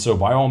 And so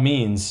by all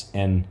means,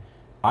 and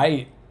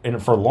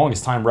for the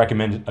longest time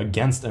recommended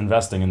against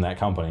investing in that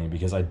company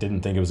because I didn't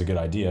think it was a good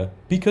idea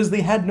because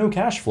they had no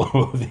cash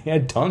flow. They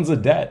had tons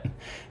of debt,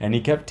 and he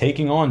kept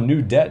taking on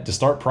new debt to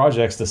start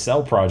projects, to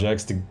sell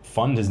projects, to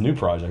fund his new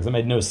projects. That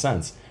made no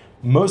sense.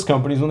 Most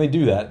companies, when they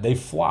do that, they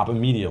flop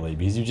immediately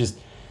because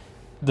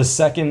the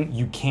second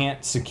you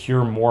can't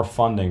secure more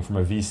funding from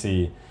a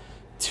VC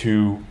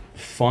to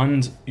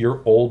fund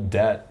your old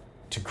debt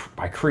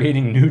by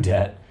creating new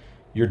debt,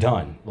 you're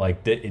done.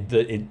 Like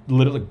it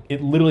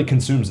literally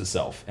consumes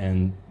itself,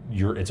 and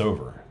it's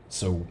over.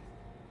 So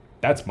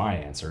that's my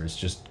answer. It's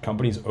just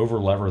companies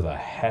over-lever the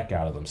heck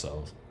out of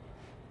themselves.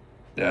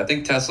 Yeah, I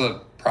think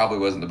Tesla probably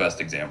wasn't the best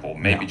example.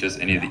 Maybe No. just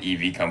any of the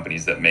EV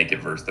companies that make it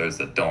versus those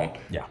that don't.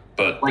 Yeah.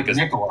 But Like because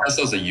Nikola.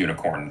 Tesla's a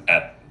unicorn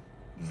at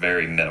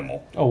very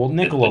minimal. Oh well,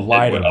 Nikola It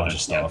lied would a bunch of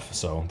understand. stuff,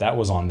 so that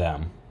was on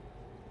them.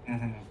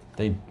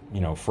 They,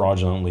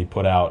 fraudulently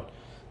put out,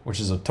 which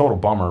is a total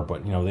bummer,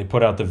 but, they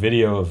put out the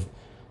video of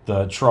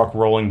the truck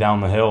rolling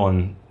down the hill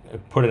and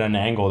put it at an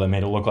angle that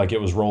made it look like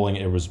it was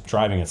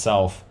driving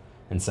itself,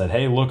 and said,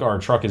 hey, look, our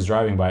truck is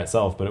driving by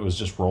itself, but it was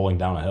just rolling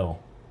down a hill.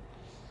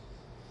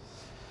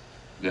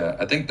 Yeah,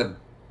 I think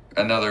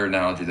another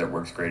analogy that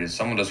works great is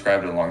someone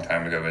described it a long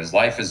time ago is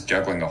life is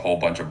juggling a whole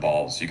bunch of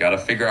balls. You got to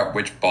figure out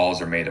which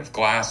balls are made of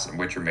glass and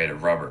which are made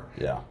of rubber.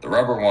 Yeah. The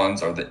rubber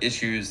ones are the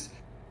issues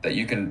that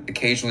you can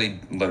occasionally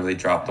literally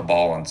drop the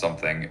ball on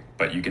something,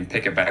 but you can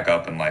pick it back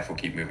up and life will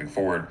keep moving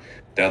forward.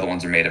 The other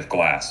ones are made of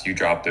glass. You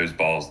drop those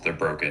balls, they're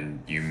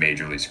broken, you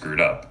majorly screwed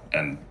up.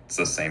 And it's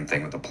the same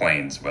thing with the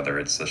planes, whether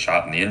it's a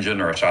shot in the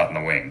engine or a shot in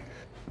the wing.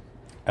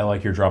 I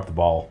like your drop the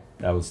ball.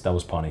 That was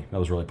punny. That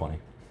was really punny.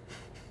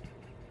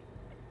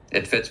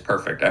 It fits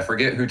perfect. I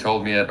forget who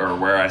told me it or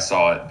where I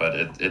saw it, but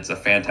it's a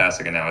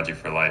fantastic analogy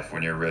for life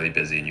when you're really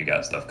busy and you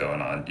got stuff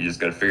going on. You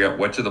just got to figure out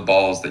which of the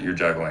balls that you're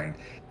juggling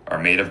are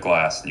made of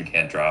glass and you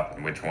can't drop,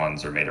 and which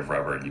ones are made of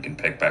rubber and you can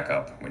pick back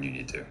up when you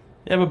need to.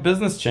 Yeah, but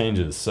business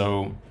changes.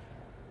 So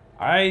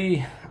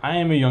I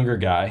am a younger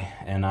guy,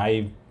 and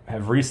I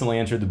have recently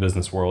entered the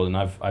business world, and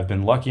I've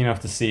been lucky enough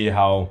to see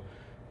how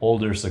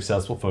older,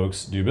 successful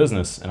folks do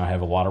business, and I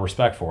have a lot of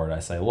respect for it. I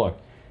say, look,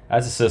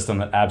 that's a system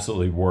that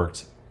absolutely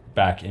worked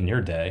back in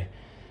your day.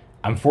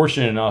 I'm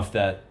fortunate enough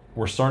that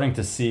we're starting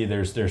to see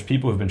there's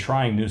people who've been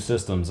trying new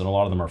systems, and a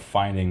lot of them are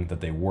finding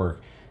that they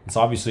work. And so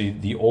obviously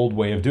the old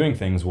way of doing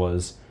things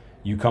was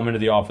you come into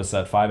the office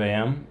at 5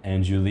 a.m.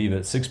 and you leave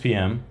at 6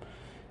 p.m.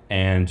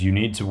 and you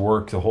need to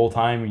work the whole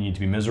time. You need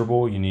to be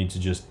miserable. You need to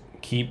just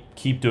keep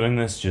doing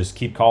this, just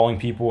keep calling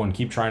people and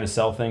keep trying to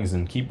sell things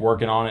and keep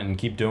working on it and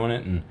keep doing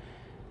it. And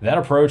that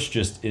approach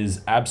just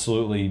is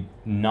absolutely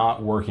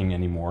not working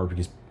anymore,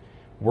 because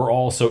we're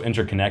all so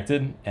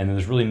interconnected, and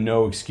there's really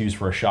no excuse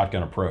for a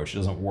shotgun approach. It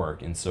doesn't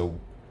work. And so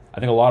I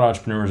think a lot of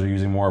entrepreneurs are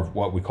using more of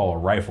what we call a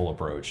rifle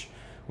approach,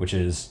 which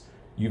is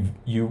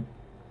you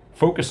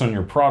focus on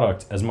your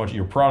product as much.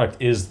 Your product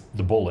is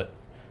the bullet,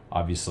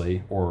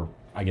 obviously, or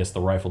I guess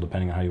the rifle,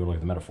 depending on how you look at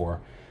the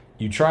metaphor.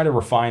 You try to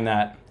refine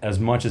that as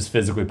much as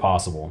physically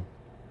possible.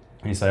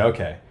 And you say,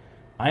 okay,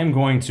 I'm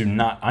going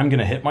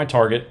to hit my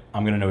target.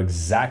 I'm going to know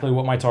exactly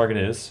what my target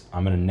is.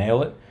 I'm going to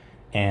nail it.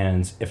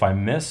 And if I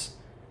miss,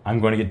 I'm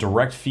going to get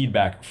direct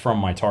feedback from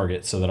my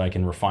target so that I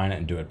can refine it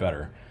and do it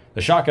better.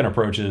 The shotgun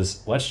approach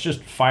is, let's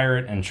just fire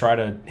it and try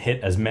to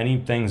hit as many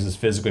things as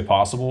physically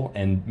possible,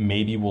 and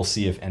maybe we'll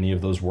see if any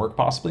of those work,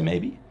 possibly,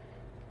 maybe.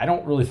 I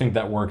don't really think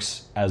that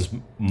works as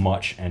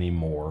much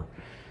anymore,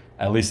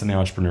 at least in the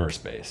entrepreneur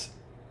space.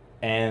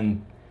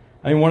 And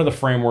I mean, one of the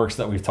frameworks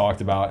that we've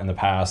talked about in the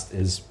past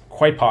is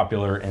quite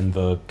popular in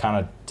the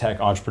kind of tech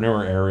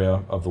entrepreneur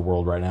area of the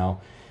world right now,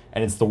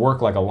 and it's the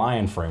work like a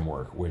lion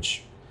framework,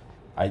 which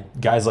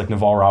guys like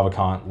Naval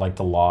Ravikant like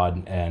to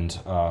laud and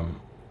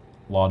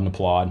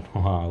applaud.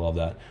 I love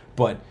that.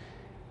 But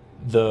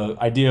the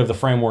idea of the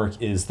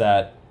framework is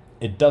that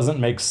it doesn't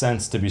make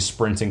sense to be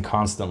sprinting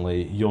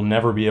constantly. You'll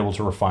never be able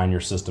to refine your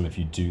system if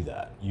you do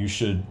that. You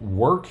should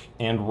work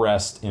and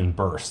rest in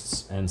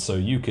bursts. And so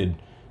you can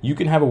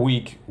have a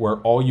week where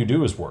all you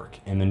do is work,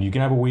 and then you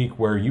can have a week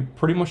where you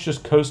pretty much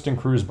just coast and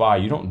cruise by.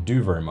 You don't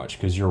do very much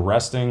because you're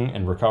resting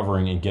and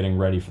recovering and getting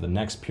ready for the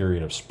next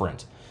period of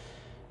sprint.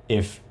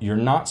 If you're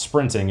not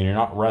sprinting and you're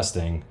not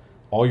resting,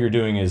 all you're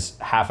doing is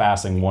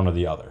half-assing one or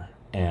the other,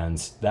 and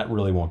that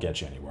really won't get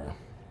you anywhere.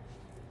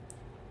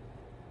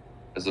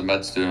 As a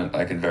med student,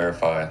 I can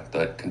verify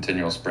that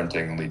continual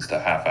sprinting leads to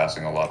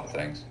half-assing a lot of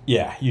things.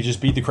 Yeah, you just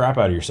beat the crap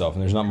out of yourself,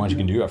 and there's not much you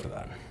can do after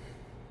that.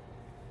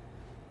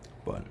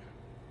 But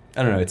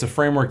I don't know, it's a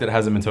framework that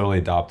hasn't been totally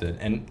adopted.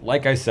 And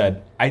like I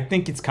said, I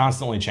think it's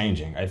constantly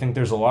changing. I think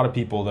there's a lot of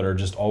people that are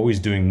just always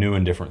doing new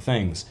and different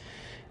things.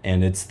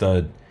 And it's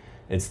the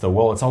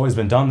well, it's always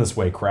been done this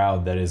way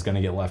crowd that is going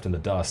to get left in the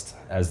dust,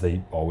 as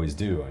they always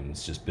do. And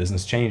it's just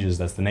business changes.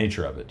 That's the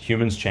nature of it.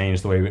 Humans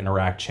change. The way we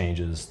interact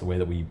changes. The way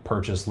that we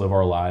purchase, live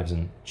our lives,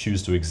 and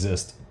choose to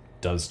exist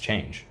does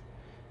change.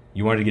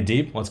 You wanted to get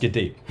deep? Let's get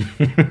deep.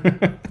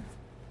 I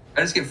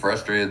just get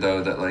frustrated,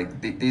 though, that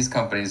like these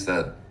companies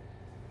that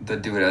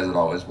do it as it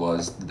always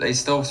was, they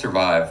still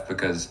survive,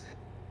 because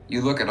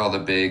you look at all the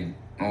big,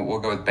 we'll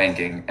go with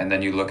banking, and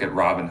then you look at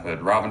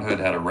Robinhood. Robinhood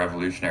had a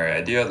revolutionary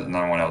idea that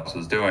no one else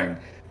was doing,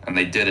 and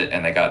they did it,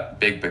 and they got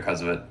big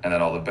because of it, and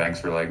then all the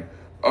banks were like,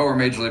 oh, we're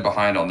majorly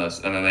behind on this,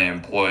 and then they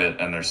employ it,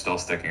 and they're still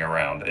sticking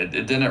around. It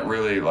didn't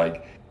really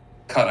like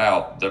cut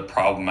out the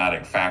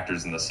problematic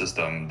factors in the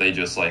system. They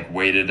just like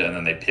waited, and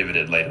then they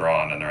pivoted later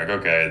on, and they're like,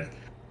 okay,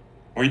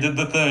 we did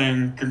the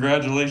thing,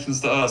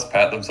 congratulations to us,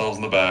 pat themselves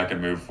on the back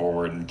and move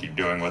forward and keep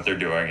doing what they're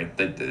doing.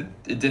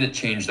 It didn't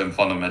change them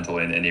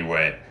fundamentally in any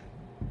way.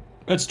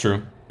 That's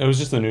true. It was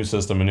just a new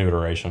system, a new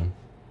iteration.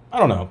 I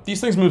don't know.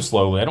 These things move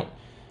slowly.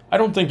 I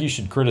don't think you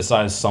should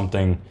criticize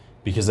something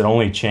because it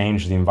only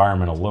changed the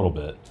environment a little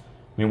bit.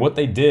 I mean, what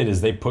they did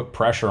is they put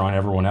pressure on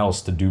everyone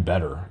else to do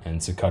better and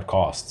to cut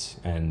costs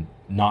and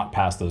not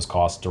pass those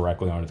costs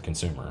directly onto the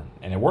consumer.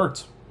 And it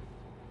worked.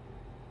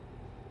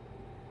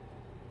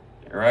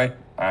 You're right.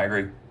 I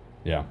agree.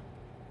 Yeah.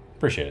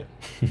 Appreciate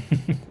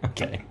it.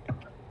 Okay.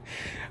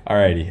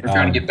 Alrighty. We're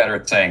trying to get better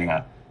at saying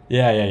that.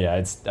 Yeah.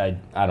 It's I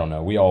don't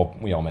know. We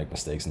all make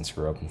mistakes and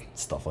screw up and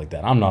stuff like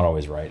that. I'm not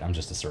always right. I'm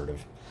just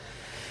assertive.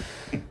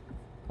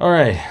 All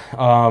right.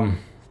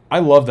 I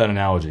love that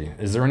analogy.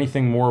 Is there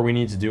anything more we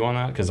need to do on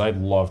that? Because I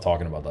love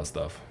talking about that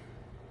stuff.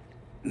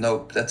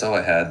 Nope, that's all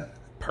I had.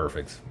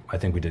 Perfect. I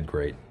think we did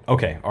great.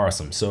 Okay,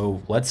 awesome.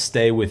 So let's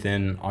stay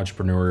within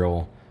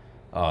entrepreneurial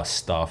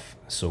stuff.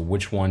 So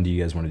which one do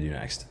you guys want to do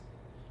next?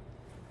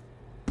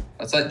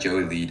 Let's let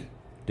Joey lead.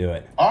 Do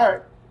it. All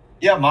right.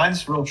 Yeah,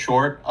 mine's real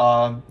short.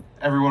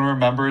 Everyone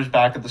remembers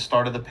back at the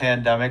start of the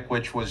pandemic,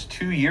 which was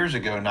 2 years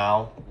ago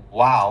now.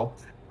 Wow.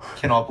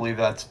 Cannot believe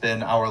that's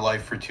been our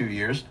life for 2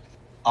 years.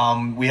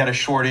 We had a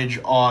shortage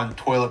on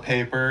toilet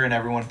paper and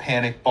everyone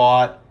panic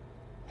bought.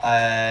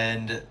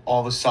 And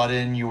all of a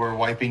sudden you were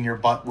wiping your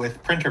butt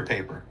with printer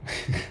paper.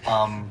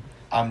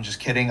 I'm just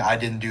kidding. I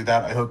didn't do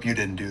that. I hope you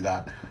didn't do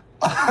that.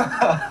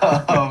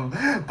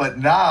 But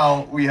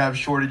now we have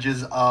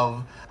shortages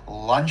of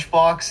lunch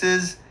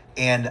boxes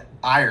and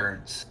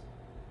irons.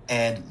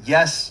 And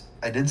yes,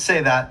 I did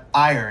say that,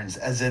 irons,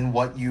 as in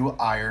what you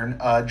iron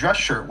a dress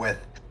shirt with,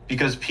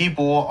 because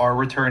people are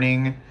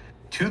returning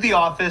to the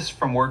office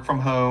from work from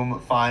home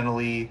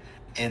finally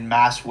in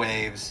mass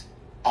waves.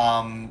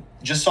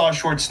 Just saw a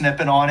short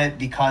snippet on it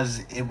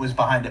because it was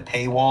behind a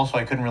paywall, so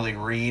I couldn't really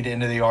read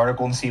into the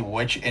article and see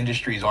which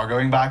industries are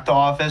going back to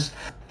office.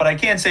 But I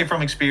can say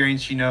from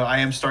experience, I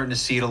am starting to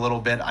see it a little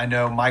bit. I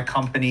know my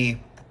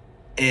company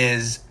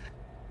is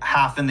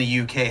half in the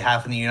UK,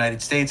 half in the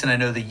United States, and I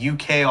know the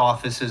UK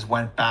offices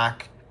went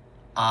back,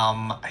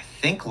 I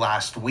think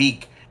last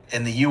week,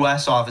 and the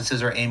US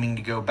offices are aiming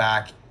to go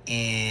back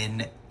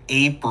in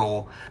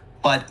April.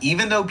 But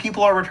even though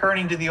people are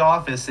returning to the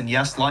office, and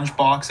yes, lunch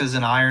boxes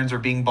and irons are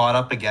being bought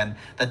up again,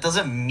 that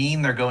doesn't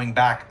mean they're going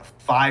back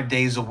 5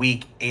 days a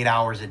week, 8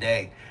 hours a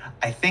day.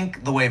 I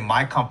think the way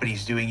my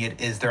company's doing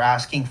it is they're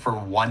asking for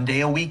 1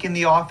 day a week in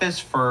the office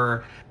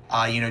for,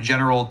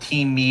 general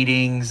team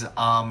meetings,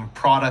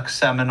 product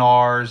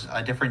seminars,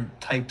 different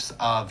types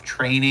of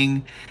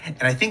training.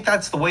 And I think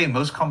that's the way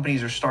most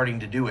companies are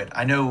starting to do it.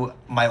 I know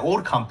my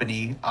old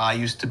company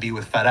used to be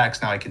with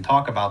FedEx. Now I can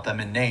talk about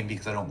them in name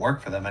because I don't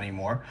work for them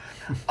anymore.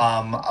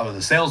 I was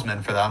a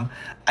salesman for them.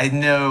 I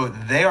know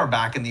they are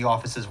back in the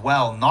office as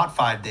well, not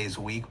 5 days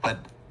a week, but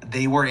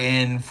they were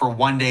in for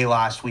 1 day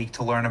last week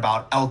to learn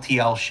about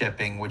LTL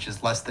shipping, which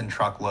is less than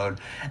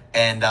truckload.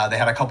 And they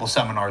had a couple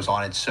seminars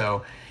on it.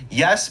 So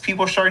yes,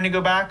 people are starting to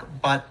go back,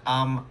 but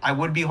I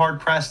would be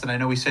hard pressed. And I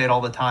know we say it all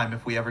the time.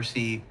 If we ever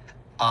see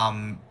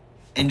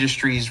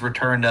industries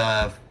return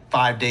to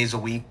 5 days a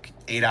week,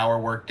 8-hour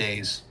work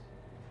days.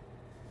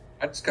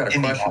 I just got a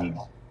question.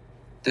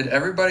 Did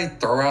everybody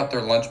throw out their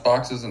lunch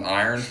boxes and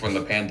irons when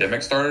the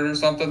pandemic started or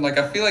something? Like,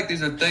 I feel like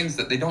these are things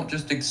that they don't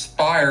just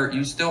expire.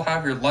 You still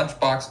have your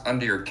lunchbox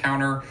under your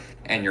counter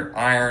and your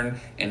iron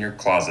in your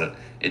closet.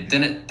 It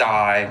didn't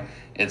die.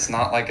 It's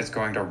not like it's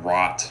going to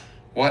rot.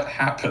 What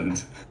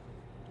happened?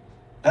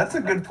 That's a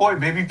good point.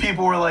 Maybe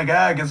people were like,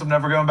 I guess I'm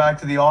never going back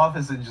to the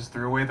office, and just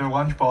threw away their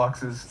lunch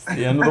boxes.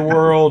 The end of the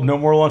world. No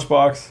more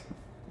lunchbox.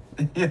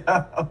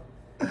 Yeah.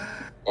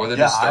 Or they're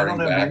just starting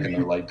back and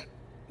they're like,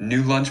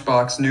 new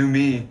lunchbox, new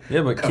me.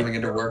 Yeah, but coming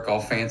into work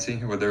all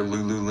fancy with their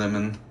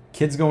Lululemon.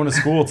 Kids going to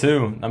school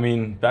too. I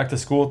mean, back to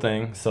school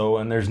thing. So,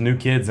 and there's new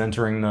kids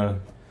entering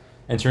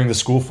the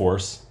school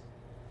force.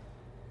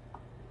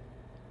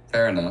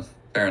 Fair enough.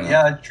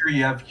 Yeah, true.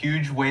 You have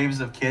huge waves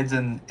of kids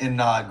in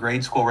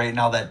grade school right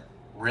now that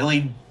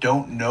really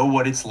don't know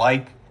what it's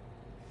like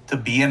to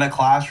be in a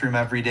classroom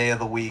every day of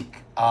the week.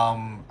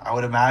 I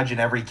would imagine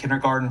every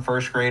kindergarten,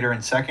 first grader,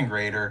 and second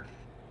grader,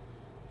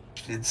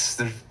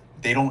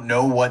 they don't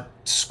know what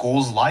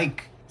school's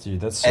like. Dude,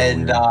 that's so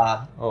and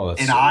weird.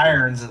 In so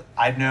irons, weird.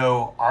 I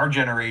know our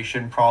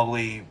generation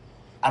probably,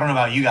 I don't know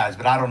about you guys,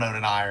 but I don't own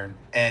an iron,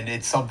 and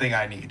it's something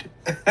I need.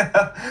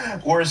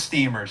 Or a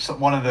steamer, so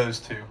one of those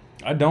two.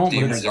 I don't.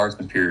 Steamers are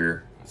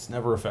superior. It's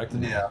never affected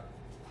me. Yeah.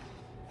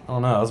 I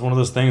don't know. That's one of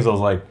those things I was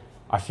like,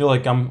 I feel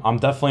like I'm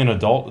definitely an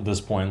adult at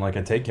this point. Like,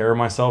 I take care of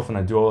myself and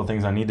I do all the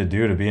things I need to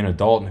do to be an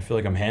adult, and I feel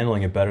like I'm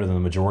handling it better than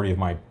the majority of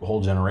my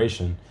whole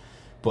generation.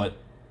 But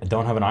I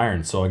don't have an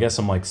iron, so I guess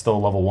I'm like still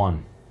level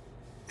 1.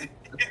 Yeah,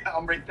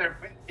 I'm right there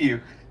with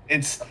you.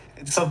 It's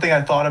something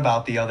I thought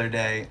about the other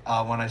day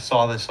when I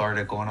saw this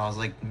article, and I was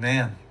like,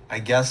 man, I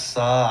guess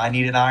I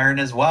need an iron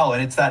as well.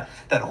 And it's that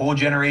whole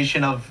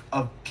generation of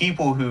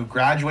people who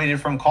graduated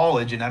from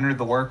college and entered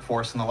the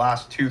workforce in the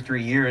last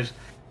 2-3 years,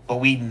 but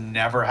we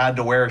never had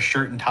to wear a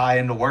shirt and tie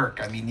into work.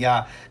 I mean,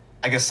 yeah,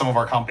 I guess some of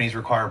our companies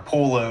require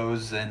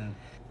polos and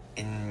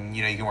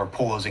you can wear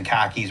polos and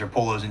khakis or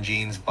polos and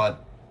jeans,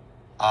 but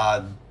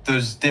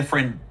those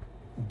different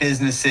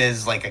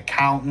businesses like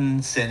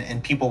accountants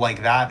and people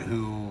like that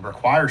who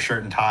require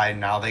shirt and tie,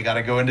 now they got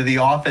to go into the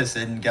office,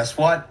 and guess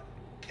what?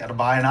 Got to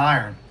buy an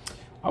iron.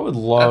 I would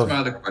love. That's my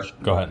other question.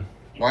 Go ahead.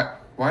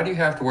 Why do you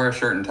have to wear a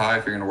shirt and tie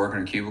if you're going to work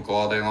in a cubicle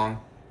all day long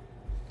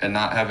and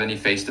not have any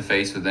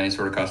face-to-face with any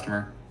sort of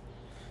customer?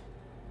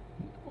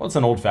 Well, it's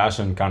an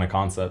old-fashioned kind of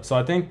concept. So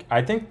I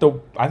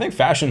think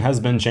fashion has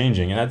been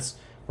changing, and that's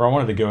where I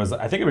wanted to go. Is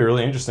I think it'd be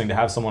really interesting to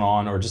have someone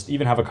on, or just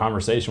even have a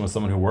conversation with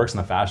someone who works in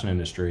the fashion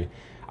industry.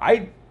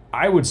 I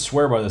would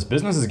swear by this.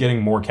 Business is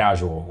getting more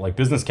casual. Like,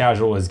 business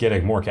casual is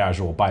getting more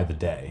casual by the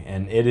day,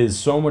 and it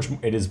is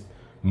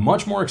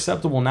much more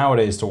acceptable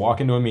nowadays to walk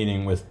into a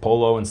meeting with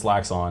polo and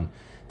slacks on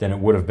than it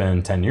would have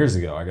been 10 years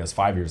ago, I guess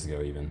 5 years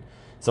ago even.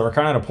 So we're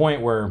kind of at a point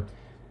where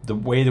the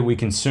way that we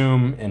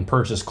consume and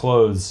purchase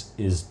clothes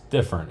is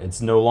different. It's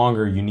no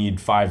longer you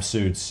need 5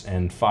 suits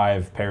and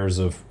 5 pairs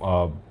of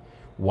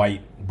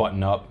white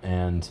button-up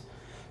and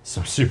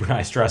some super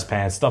nice dress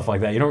pants, stuff like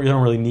that. You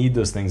don't really need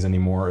those things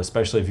anymore,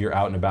 especially if you're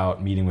out and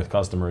about meeting with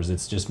customers.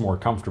 It's just more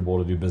comfortable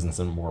to do business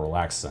in a more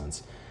relaxed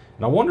sense.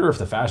 And I wonder if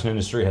the fashion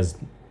industry has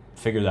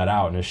figured that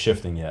out and is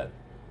shifting yet.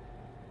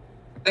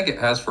 I think it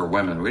has for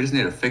women. We just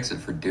need to fix it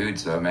for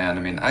dudes, though, man.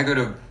 I mean, I go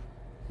to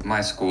my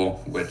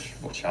school, which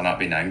shall not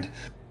be named,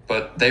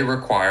 but they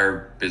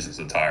require business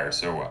attire.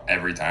 So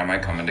every time I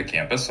come into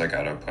campus, I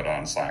got to put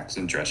on slacks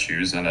and dress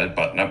shoes and a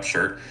button-up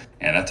shirt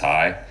and a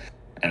tie.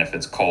 And if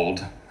it's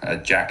cold, a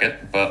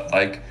jacket. But,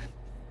 like,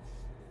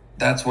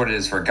 that's what it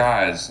is for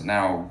guys.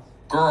 Now,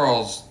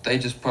 girls, they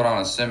just put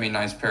on a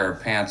semi-nice pair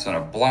of pants and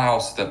a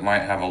blouse that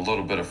might have a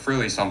little bit of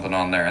frilly something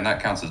on there, and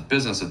that counts as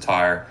business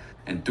attire.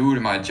 And dude,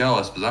 am I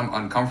jealous because I'm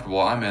uncomfortable.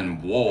 I'm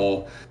in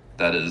wool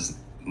that is,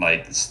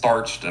 like,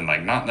 starched and,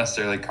 like, not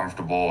necessarily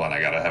comfortable, and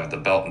I gotta have the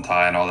belt and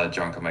tie and all that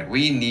junk. I'm like,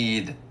 we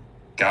need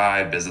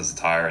guy business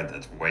attire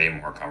that's way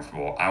more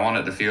comfortable. I want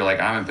it to feel like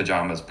I'm in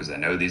pajamas because I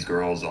know these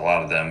girls, a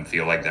lot of them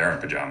feel like they're in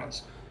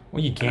pajamas.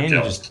 Well, you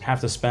just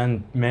have to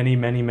spend many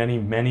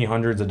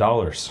hundreds of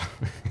dollars.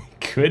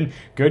 Good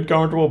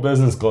comfortable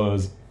business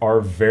clothes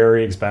are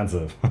very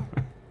expensive.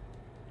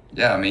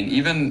 Yeah, I mean,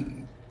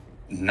 even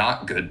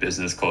not good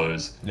business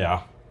clothes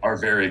are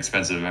very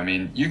expensive. I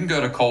mean, you can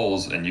go to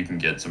Kohl's and you can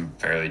get some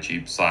fairly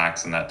cheap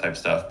slacks and that type of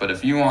stuff. But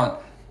if you want,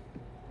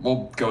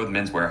 we'll go with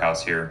Men's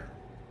Warehouse here.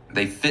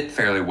 They fit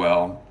fairly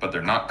well, but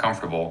they're not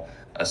comfortable.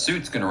 A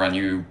suit's going to run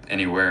you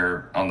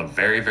anywhere on the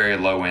very, very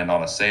low end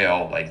on a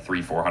sale, like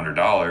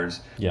 $300-$400.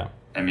 Yeah.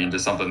 I mean, to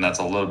something that's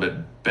a little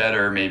bit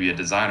better, maybe a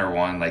designer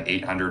one, like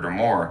 $800 or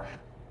more.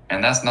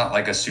 And that's not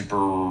like a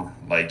super,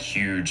 like,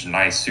 huge,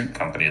 nice suit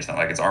company. It's not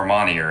like it's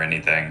Armani or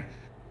anything.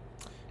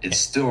 It's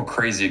still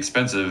crazy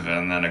expensive.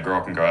 And then a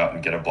girl can go out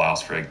and get a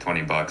blouse for like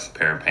 $20, a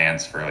pair of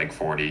pants for like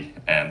 $40,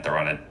 and throw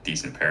on a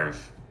decent pair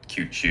of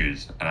cute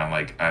shoes. And I'm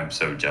like, I'm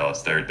so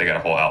jealous. They got a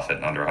whole outfit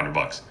in under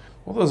 $100.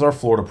 Well, those are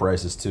Florida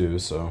prices too,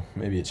 so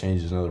maybe it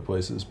changes in other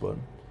places, but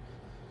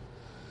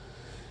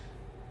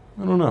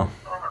I don't know.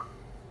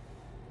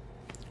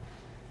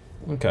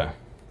 Okay,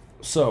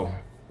 so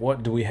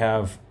what do we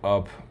have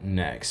up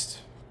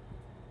next?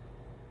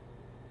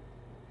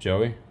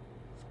 Joey?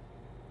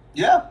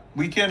 Yeah,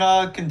 we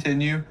can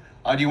continue.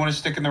 Do you want to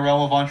stick in the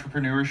realm of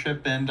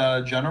entrepreneurship and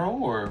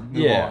general, or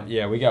move on?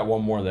 Yeah, we got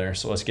one more there,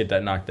 so let's get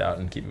that knocked out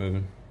and keep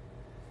moving.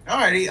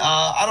 Alrighty,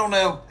 I don't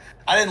know.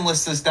 I didn't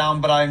list this down,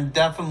 but I'm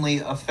definitely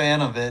a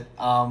fan of it.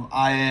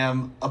 I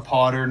am a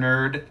Potter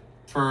nerd.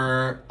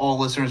 For all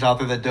listeners out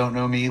there that don't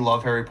know me,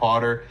 love Harry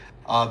Potter.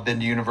 Been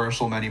to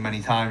Universal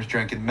many times,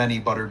 drinking many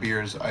butter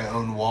beers. I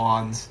own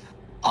wands.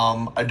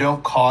 I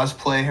don't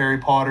cosplay Harry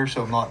Potter,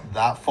 so I'm not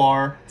that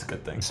far. It's a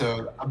good thing.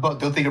 So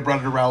don't think I'm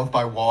running around with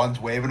my wands,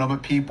 waving them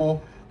at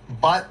people.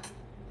 But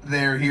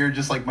they're here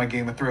just like my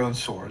Game of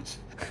Thrones swords.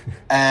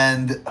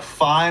 And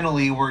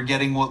finally, we're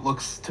getting what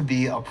looks to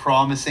be a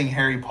promising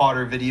Harry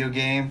Potter video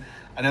game.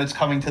 I know it's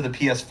coming to the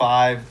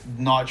PS5.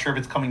 Not sure if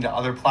it's coming to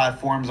other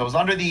platforms. I was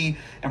under the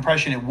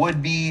impression it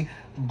would be,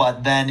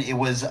 but then it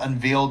was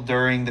unveiled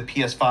during the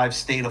PS5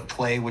 State of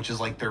Play, which is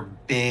like their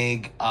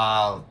big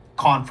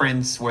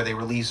conference where they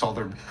release all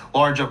their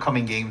large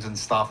upcoming games and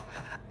stuff.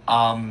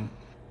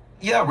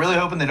 Yeah, really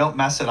hoping they don't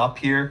mess it up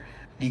here,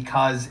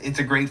 because it's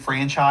a great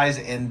franchise,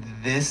 and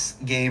this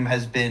game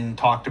has been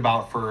talked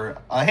about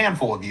for a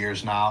handful of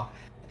years now.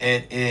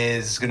 It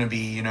is going to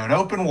be, an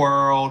open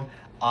world.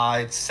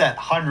 It's set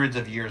hundreds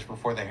of years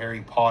before the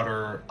Harry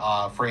Potter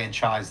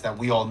franchise that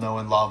we all know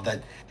and love,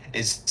 that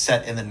is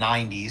set in the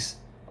 90s.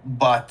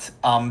 But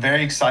I'm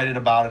very excited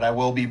about it. I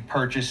will be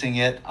purchasing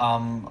it.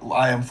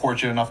 I am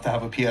fortunate enough to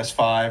have a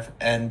PS5,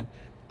 and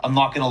I'm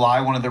not going to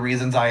lie, one of the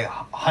reasons I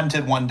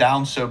hunted one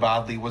down so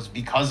badly was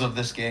because of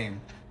this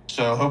game.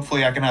 So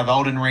hopefully I can have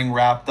Elden Ring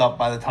wrapped up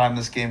by the time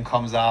this game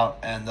comes out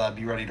and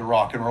be ready to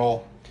rock and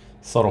roll.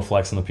 Subtle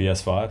flex on the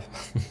PS5.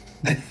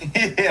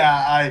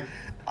 Yeah,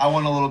 I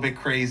went a little bit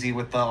crazy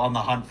with on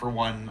the hunt for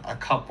one a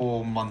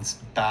couple months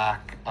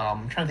back.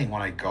 I'm trying to think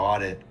when I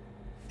got it.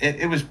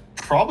 It was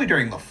probably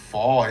during the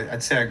fall.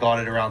 I'd say I got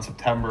it around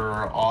September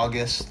or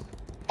August.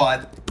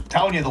 But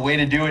telling you, the way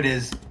to do it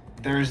is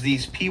there's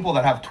these people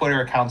that have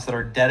Twitter accounts that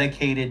are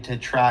dedicated to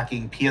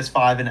tracking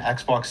PS5 and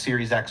Xbox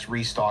Series X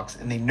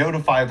restocks, and they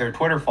notify their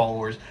Twitter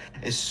followers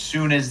as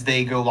soon as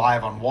they go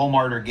live on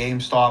Walmart or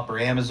GameStop or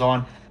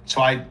Amazon.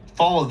 So I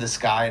followed this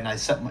guy and I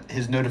set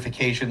his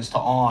notifications to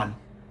on,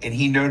 and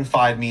he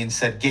notified me and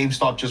said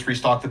GameStop just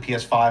restocked the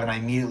PS5, and I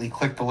immediately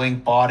clicked the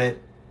link, bought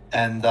it,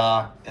 and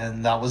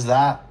that was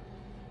that.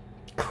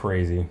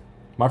 Crazy.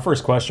 My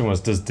first question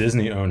was, does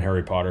Disney own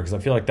Harry Potter? Because I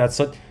feel like that's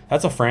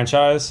a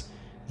franchise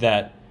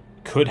that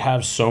could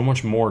have so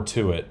much more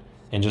to it,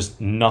 and just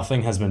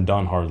nothing has been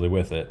done hardly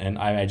with it. And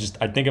I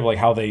think of like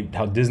how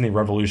Disney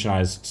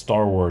revolutionized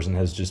Star Wars and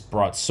has just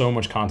brought so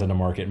much content to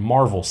market.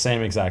 Marvel,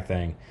 same exact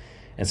thing.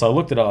 And so I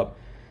looked it up,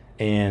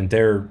 and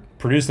they're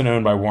produced and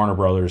owned by Warner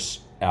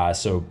Brothers.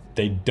 So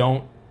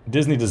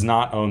Disney does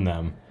not own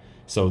them.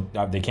 So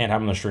they can't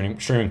have them on the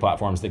streaming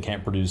platforms. They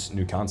can't produce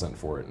new content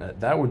for it. And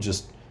that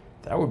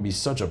would be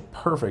such a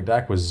perfect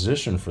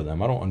acquisition for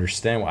them. I don't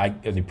understand why.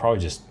 They probably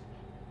just,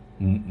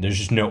 there's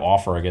just no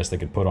offer, I guess, they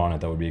could put on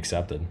it that would be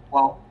accepted.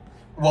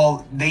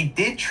 Well, they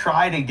did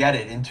try to get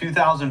it in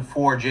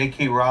 2004.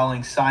 J.K.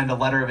 Rowling signed a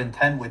letter of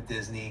intent with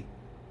Disney,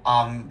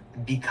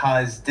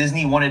 because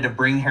Disney wanted to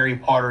bring Harry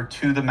Potter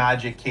to the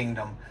Magic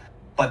Kingdom,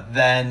 but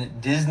then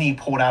Disney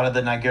pulled out of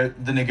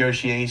the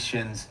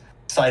negotiations,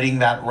 citing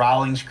that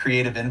Rowling's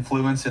creative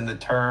influence and the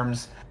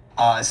terms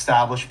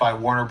established by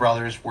Warner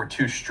Brothers were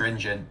too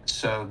stringent.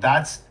 So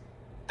that's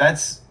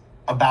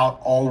about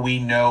all we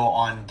know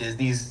on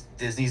Disney's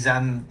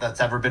end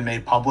that's ever been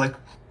made public.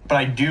 But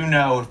I do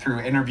know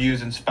through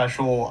interviews and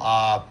special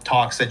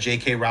talks that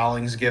J.K.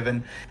 Rowling's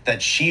given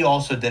that she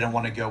also didn't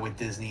want to go with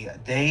Disney.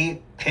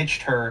 They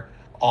pitched her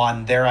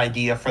on their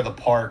idea for the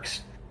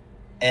parks,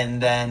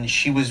 and then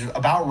she was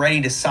about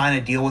ready to sign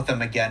a deal with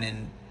them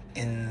again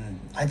in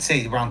I'd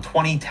say around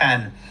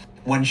 2010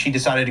 when she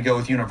decided to go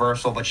with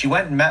Universal. But she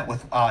went and met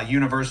with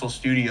Universal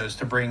Studios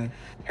to bring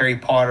Harry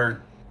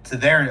Potter to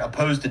there,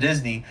 opposed to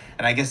Disney,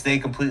 and I guess they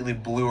completely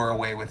blew her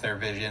away with their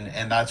vision,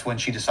 and that's when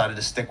she decided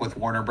to stick with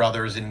Warner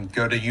Brothers and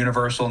go to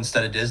Universal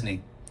instead of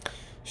Disney.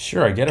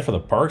 Sure, I get it for the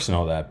parks and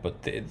all that,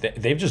 but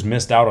they've just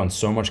missed out on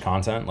so much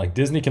content. Like,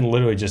 Disney can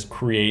literally just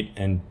create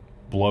and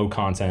blow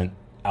content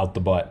out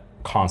the butt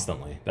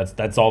constantly.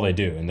 That's all they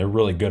do, and they're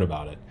really good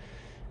about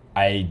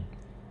it.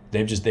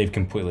 They've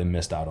completely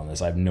missed out on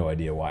this. I have no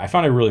idea why. I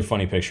found a really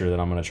funny picture that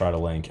I'm going to try to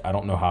link. I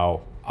don't know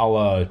how.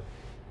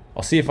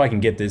 I'll see if I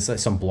can get this. Like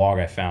some blog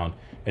I found.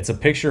 It's a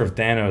picture of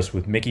Thanos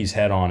with Mickey's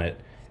head on it,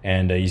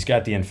 and he's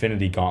got the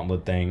Infinity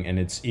Gauntlet thing, and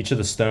it's each of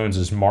the stones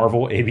is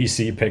Marvel,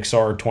 ABC,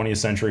 Pixar, 20th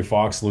Century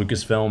Fox,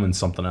 Lucasfilm, and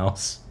something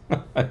else.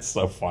 That's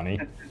so funny.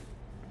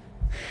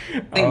 I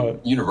think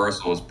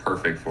Universal is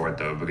perfect for it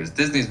though, because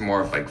Disney's more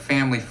of like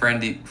family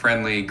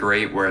friendly,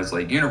 great, whereas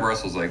like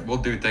Universal's like, we'll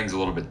do things a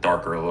little bit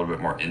darker, a little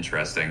bit more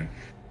interesting.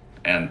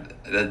 And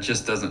that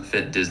just doesn't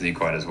fit Disney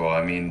quite as well.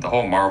 I mean, the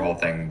whole Marvel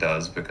thing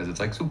does, because it's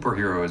like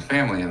superhero is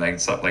family, and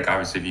like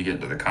obviously if you get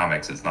into the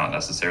comics, it's not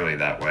necessarily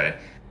that way.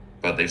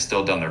 But they've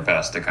still done their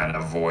best to kind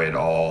of avoid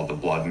all the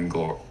blood and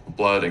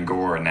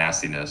gore and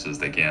nastiness as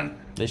they can.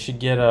 They should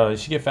get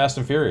Fast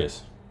and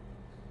Furious.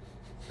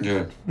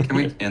 Yeah, can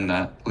we end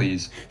that,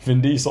 please?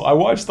 Vin Diesel. I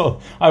watched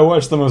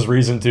the most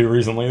recent two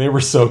recently. They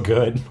were so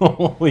good.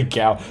 Holy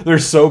cow, they're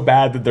so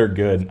bad that they're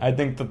good. I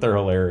think that they're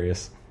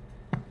hilarious.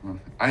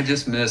 I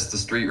just missed the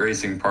street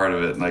racing part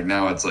of it. Like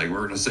now it's like,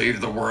 we're gonna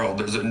save the world.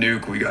 There's a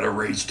nuke. We gotta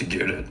race to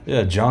get it.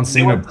 Yeah, John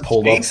Cena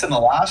pulled up. In the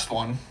last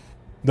one.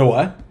 The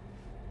what?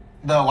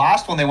 The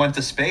last one they went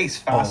to space.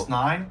 Fast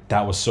 9.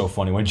 That was so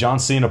funny. When John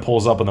Cena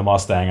pulls up in the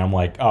Mustang, I'm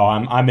like, oh,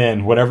 I'm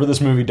in. Whatever this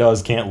movie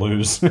does, can't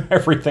lose.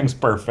 Everything's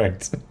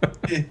perfect.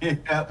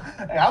 Yeah,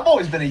 I've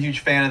always been a huge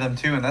fan of them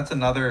too, and that's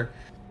another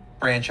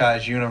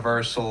franchise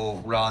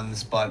Universal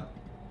runs, but.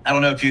 I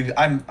don't know if you.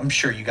 I'm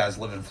sure you guys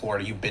live in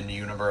Florida. You've been to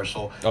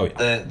Universal. Oh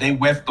yeah. They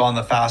whiffed on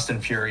the Fast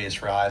and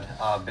Furious ride,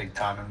 big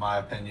time in my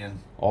opinion.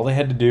 All they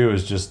had to do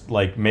is just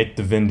like make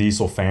the Vin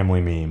Diesel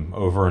family meme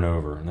over and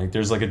over. And like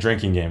there's like a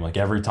drinking game. Like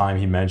every time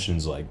he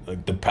mentions like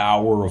the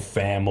power of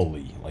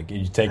family, like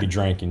you take a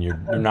drink and you're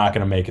not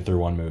gonna make it through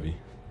one movie.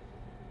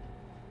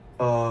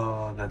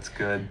 Oh, that's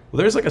good.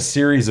 Well, there's like a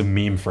series of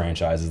meme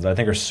franchises that I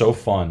think are so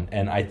fun,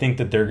 and I think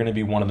that they're going to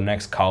be one of the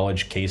next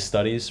college case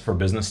studies for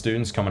business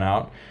students coming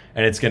out.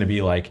 And it's going to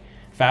be like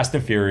Fast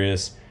and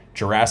Furious,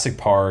 Jurassic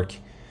Park.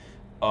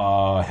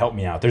 Help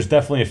me out. There's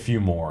definitely a few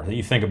more that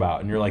you think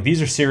about, and you're like,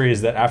 these are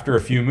series that after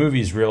a few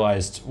movies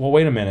realized, well,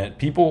 wait a minute,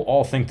 people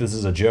all think this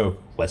is a joke.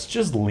 Let's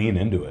just lean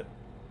into it.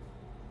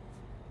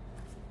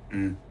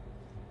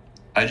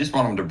 I just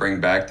want them to bring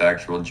back the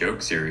actual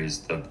joke series,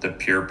 the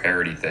pure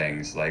parody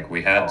things. Like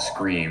we had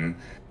Scream,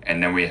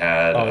 and then we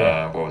had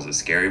what was it,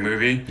 Scary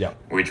Movie? Yeah.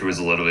 Which was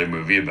literally a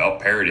movie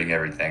about parodying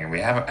everything, and we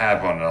haven't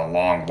had one in a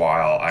long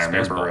while. I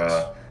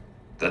remember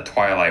the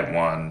Twilight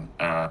one.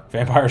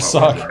 Vampires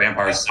suck.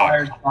 Vampires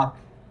suck.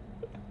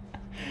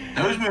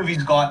 Those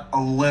movies got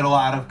a little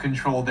out of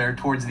control there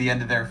towards the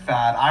end of their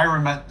fad. I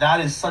remember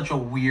that is such a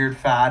weird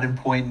fad and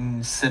point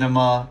in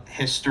cinema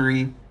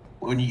history.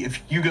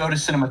 If you go to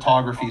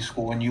cinematography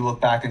school and you look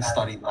back and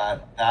study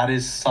that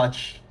is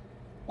such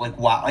like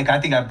wow. Like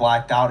I think I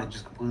blacked out and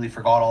just completely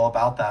forgot all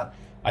about that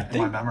in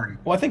my memory.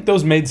 Well, I think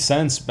those made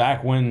sense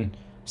back when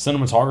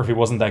cinematography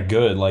wasn't that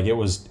good. Like it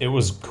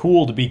was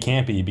cool to be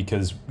campy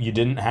because you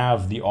didn't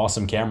have the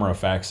awesome camera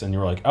effects, and you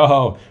were like,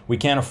 oh, we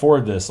can't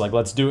afford this. Like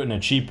let's do it in a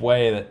cheap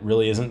way that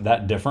really isn't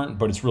that different,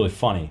 but it's really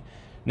funny.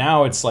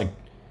 Now it's like,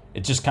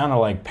 it's just kind of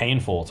like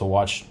painful to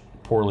watch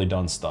poorly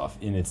done stuff,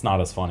 and it's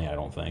not as funny, I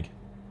don't think.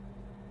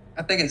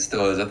 I think it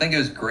still is. I think it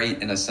was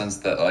great in a sense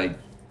that like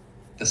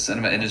the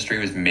cinema industry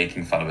was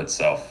making fun of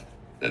itself.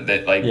 That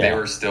they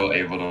were still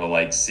able to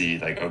like see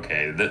like,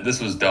 okay, this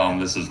was dumb.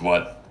 This is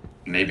what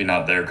maybe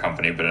not their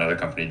company but another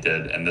company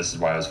did, and this is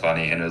why it was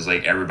funny. And it was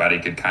like everybody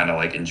could kind of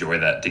like enjoy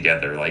that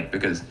together, like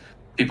because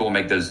people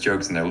make those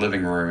jokes in their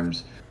living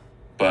rooms,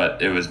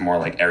 but it was more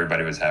like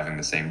everybody was having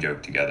the same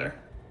joke together.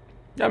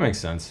 That makes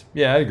sense.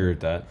 Yeah, I agree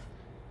with that.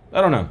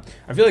 I don't know.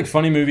 I feel like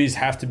funny movies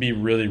have to be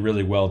really,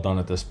 really well done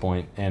at this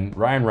point. And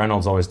Ryan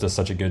Reynolds always does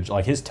such a good,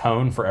 like his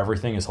tone for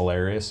everything is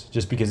hilarious,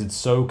 just because it's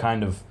so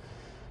kind of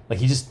like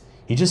he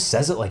just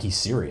says it like he's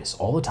serious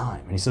all the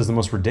time, and he says the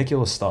most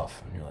ridiculous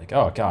stuff, and you're like,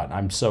 oh god,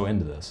 I'm so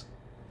into this.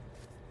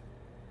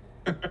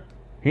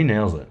 He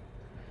nails it.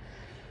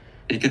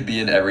 He could be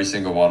in every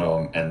single one of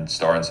them and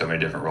star in so many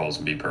different roles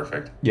and be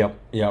perfect. Yep,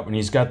 and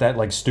he's got that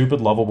like stupid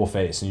lovable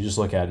face, and you just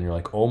look at it and you're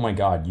like, oh my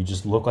god, you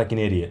just look like an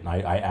idiot, and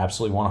I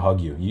absolutely want to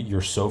hug you.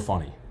 You're so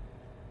funny.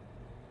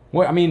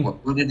 What I mean,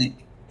 what did he?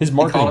 His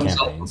marketing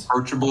campaigns.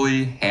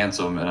 Approachably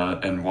handsome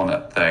in one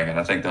thing, and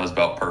I think that was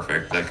about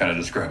perfect. That kind of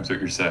describes what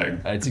you're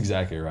saying. That's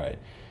exactly right.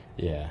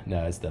 Yeah,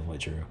 no, it's definitely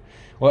true.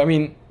 Well, I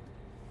mean,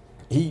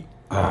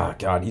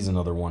 God, he's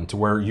another one to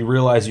where you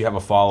realize you have a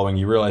following,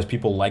 you realize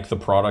people like the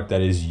product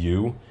that is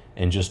you,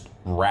 and just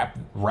wrap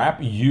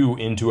you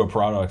into a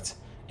product,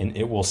 and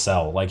it will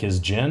sell. Like his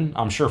gin,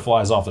 I'm sure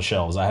flies off the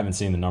shelves. I haven't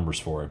seen the numbers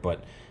for it,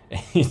 but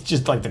it's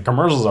just like the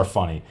commercials are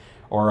funny.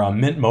 Or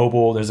Mint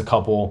Mobile, there's a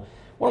couple.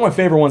 One of my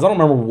favorite ones, I don't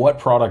remember what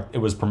product it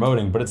was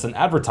promoting, but it's an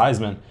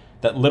advertisement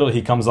that literally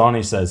he comes on and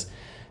he says,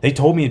 they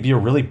told me it'd be a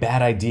really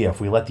bad idea if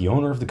we let the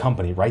owner of the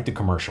company write the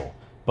commercial,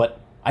 but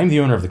I'm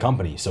the owner of the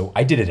company, so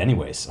I did it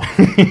anyways.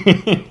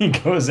 He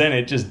goes in,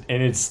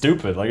 and it's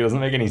stupid. Like, it doesn't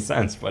make any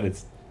sense, but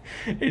it's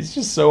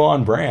just so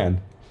on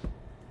brand.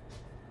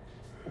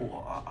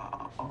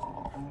 Wow.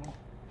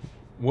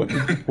 What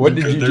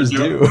did you just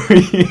do?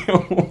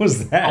 What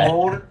was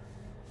that?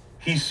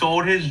 He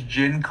sold his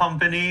gin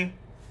company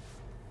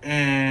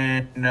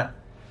in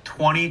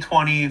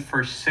 2020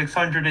 for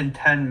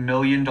 $610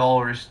 million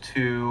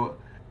to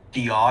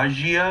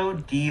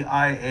Diageo,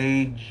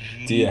 Diageo.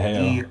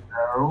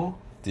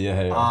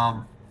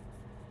 Diageo.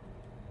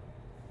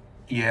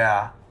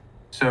 Yeah.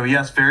 So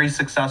yes, very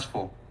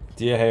successful.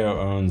 Diageo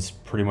owns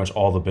pretty much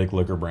all the big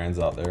liquor brands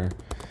out there.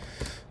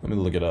 Let me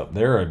look it up.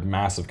 They're a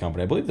massive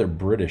company. I believe they're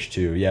British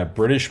too. Yeah,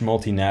 British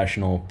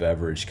multinational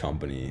beverage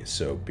company.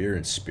 So beer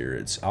and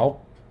spirits.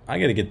 I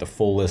got to get the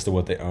full list of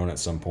what they own at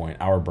some point.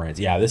 Our brands.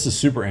 Yeah, this is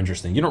super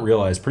interesting. You don't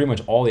realize pretty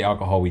much all the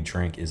alcohol we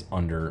drink is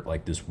under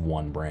like this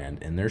one brand.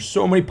 And there's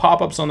so many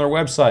pop-ups on their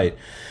website.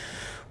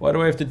 Why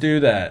do I have to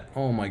do that?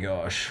 Oh my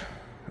gosh.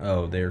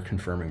 Oh, they're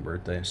confirming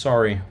birthday.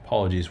 Sorry.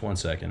 Apologies. 1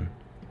 second.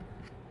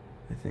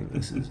 I think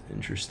this is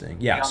interesting.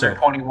 Yeah, so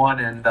 21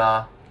 and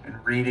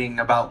reading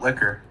about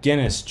liquor.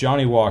 Guinness,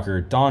 Johnny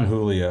Walker, Don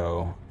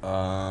Julio,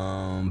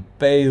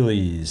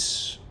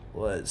 Bailey's.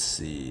 Let's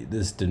see.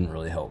 This didn't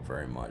really help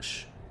very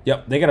much.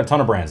 Yep, they got a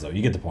ton of brands, though.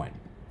 You get the point.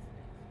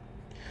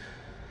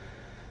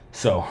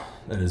 So,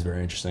 that is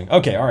very interesting.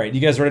 Okay, all right. You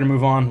guys ready to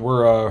move on?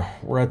 We're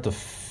at the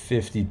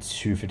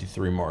 52,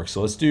 53 mark.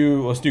 So, let's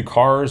do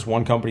cars,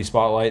 one company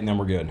spotlight, and then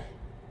we're good.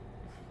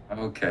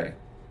 Okay.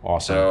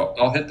 Awesome. So,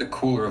 I'll hit the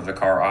cooler of the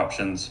car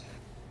options.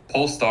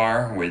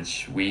 Polestar,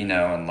 which we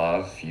know and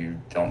love. If you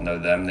don't know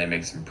them, they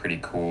make some pretty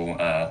cool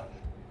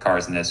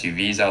cars and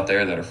SUVs out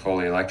there that are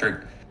fully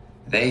electric.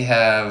 They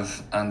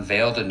have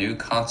unveiled a new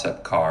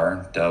concept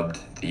car dubbed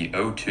the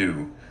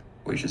O2,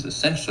 which is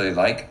essentially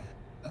like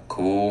a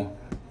cool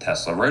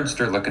Tesla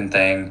Roadster looking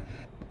thing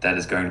that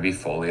is going to be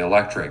fully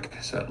electric.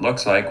 So it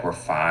looks like we're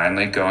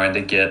finally going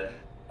to get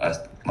a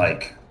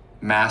like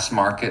mass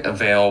market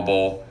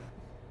available,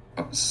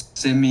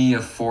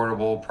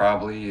 semi-affordable,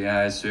 probably,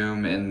 I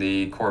assume, in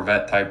the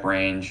Corvette type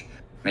range,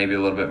 maybe a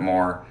little bit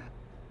more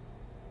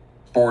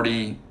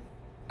sporty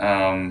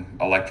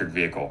electric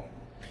vehicle.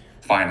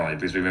 Finally,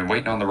 because we've been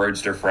waiting on the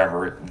Roadster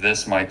forever.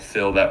 This might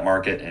fill that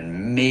market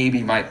and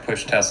maybe might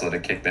push Tesla to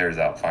kick theirs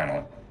out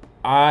finally.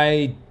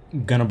 I'm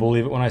gonna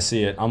believe it when I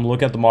see it. I'm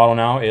looking at the model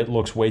now. It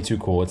looks way too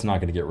cool. It's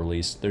not gonna get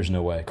released. There's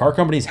no way. Car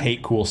companies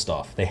hate cool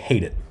stuff. They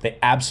hate it. They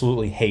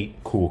absolutely hate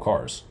cool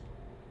cars.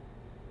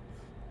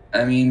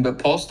 I mean, but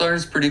Polestar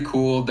is pretty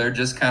cool. They're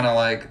just kind of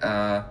like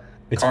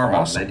Karma.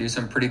 Awesome. They do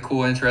some pretty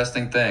cool,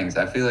 interesting things.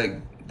 I feel like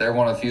they're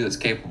one of the few that's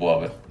capable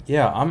of it.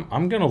 Yeah,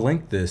 I'm gonna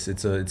link this.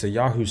 It's a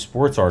Yahoo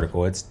Sports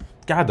article.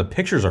 God, the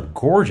pictures are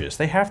gorgeous.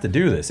 They have to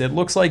do this. It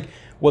looks like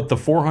what the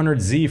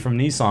 400Z from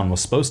Nissan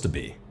was supposed to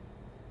be.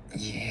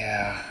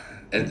 Yeah,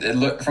 it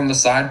look from the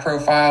side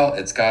profile.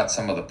 It's got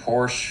some of the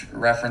Porsche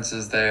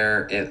references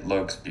there. It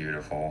looks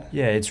beautiful.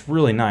 Yeah, it's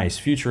really nice,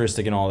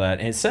 futuristic, and all that.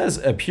 And it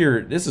says up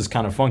here, this is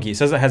kind of funky. It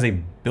says it has a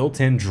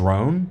built-in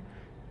drone.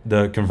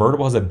 The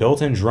convertible has a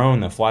built-in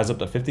drone that flies up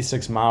to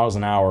 56 miles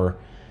an hour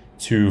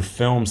to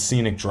film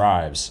scenic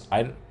drives.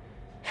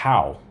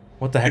 How?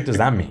 What the heck does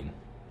that mean?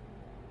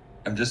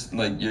 I'm just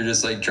like, you're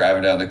just like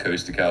driving down the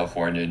coast of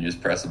California and you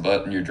just press a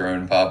button, your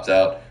drone pops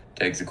out,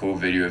 takes a cool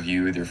video of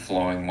you with your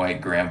flowing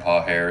white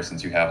grandpa hair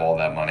since you have all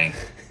that money,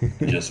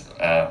 just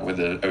with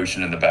the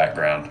ocean in the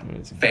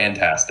background.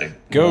 Fantastic.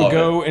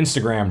 Go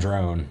Instagram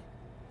drone.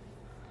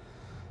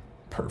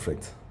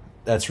 Perfect.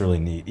 That's really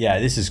neat. Yeah,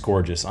 this is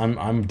gorgeous.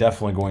 I'm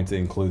definitely going to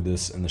include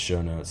this in the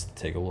show notes to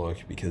take a look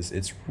because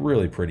it's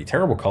really pretty.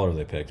 Terrible color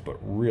they picked, but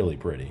really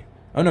pretty.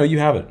 Oh no, you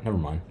have it. Never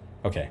mind.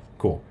 Okay,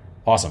 cool.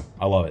 Awesome.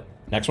 I love it.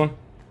 Next one?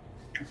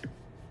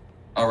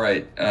 All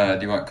right. Do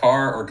you want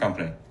car or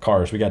company?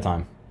 Cars. We got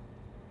time.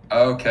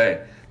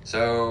 Okay.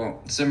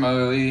 So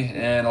similarly,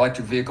 in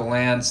electric vehicle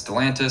land,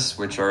 Stellantis,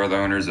 which are the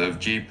owners of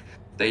Jeep,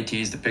 they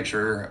teased a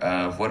picture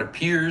of what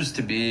appears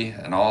to be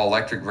an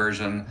all-electric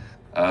version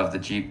of the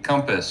Jeep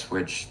Compass,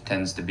 which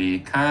tends to be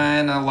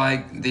kind of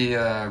like the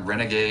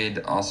Renegade,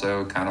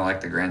 also kind of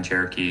like the Grand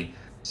Cherokee,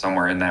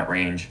 somewhere in that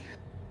range.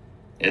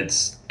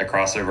 It's a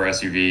crossover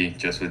SUV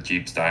just with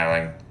Jeep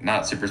styling.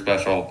 Not super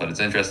special, but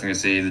it's interesting to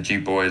see the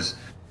Jeep boys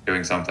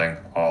doing something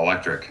all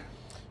electric.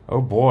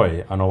 Oh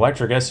boy, an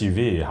electric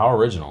SUV. How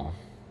original.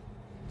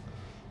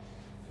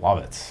 Love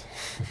it.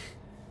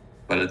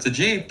 But it's a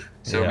Jeep,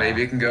 so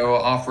maybe it can go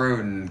off-road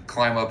and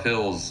climb up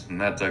hills and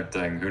that type of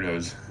thing. Who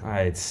knows?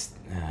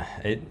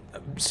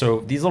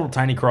 So these little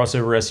tiny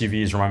crossover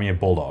SUVs remind me of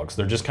Bulldogs.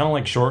 They're just kind of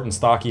like short and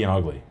stocky and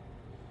ugly.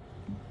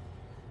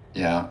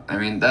 Yeah, I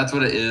mean, that's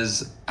what it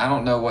is. I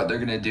don't know what they're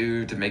going to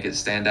do to make it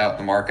stand out in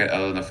the market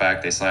other than the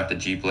fact they slapped a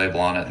Jeep label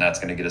on it and that's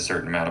going to get a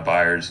certain amount of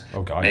buyers.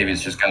 Oh, God. Maybe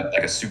it's just got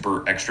like a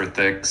super extra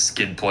thick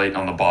skid plate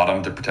on the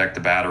bottom to protect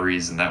the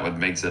batteries and that what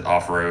makes it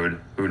off-road.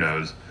 Who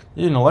knows?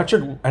 An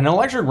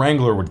electric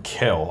Wrangler would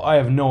kill. I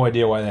have no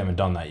idea why they haven't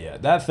done that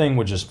yet. That thing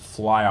would just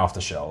fly off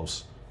the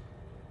shelves.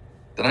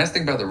 The nice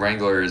thing about the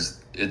Wrangler is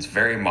it's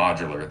very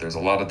modular. There's a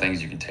lot of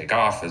things you can take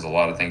off. There's a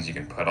lot of things you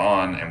can put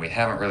on. And we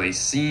haven't really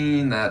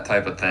seen that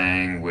type of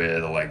thing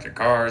with electric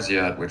cars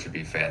yet, which would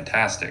be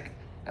fantastic.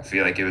 I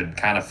feel like it would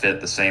kind of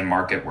fit the same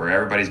market where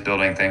everybody's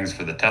building things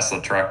for the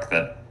Tesla truck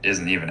that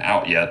isn't even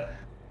out yet.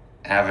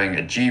 Having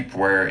a Jeep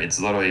where it's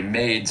literally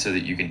made so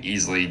that you can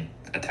easily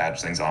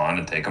attach things on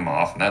and take them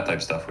off and that type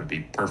of stuff would be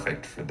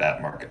perfect for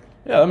that market.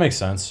 Yeah, that makes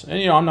sense.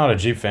 And I'm not a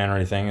Jeep fan or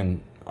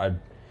anything,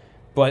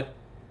 but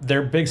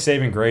their big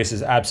saving grace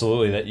is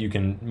absolutely that you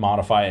can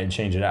modify it and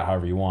change it out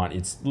however you want.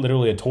 It's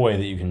literally a toy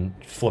that you can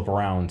flip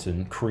around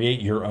and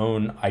create your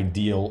own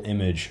ideal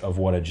image of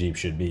what a Jeep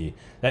should be.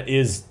 That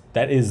is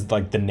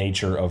like the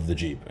nature of the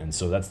Jeep. And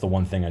so that's the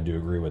one thing I do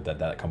agree with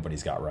that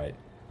company's got right.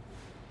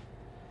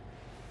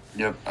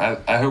 Yep.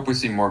 I hope we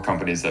see more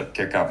companies that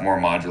kick out more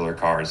modular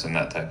cars in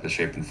that type of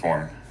shape and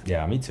form.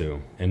 Yeah, me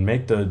too. And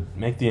make the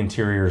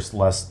interiors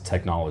less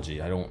technology.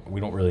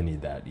 We don't really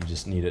need that. You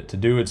just need it to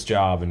do its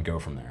job and go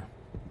from there.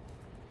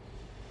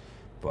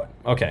 But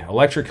okay,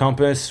 electric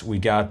Compass, we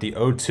got the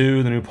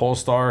O2, the new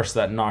Polestar, so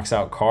that knocks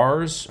out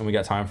cars, and we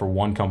got time for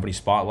one company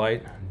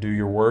spotlight. Do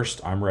your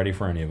worst. I'm ready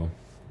for any of them.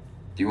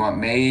 Do you want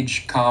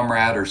Mage,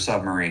 Comrade, or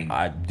Submarine?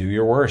 Do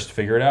your worst.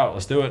 Figure it out.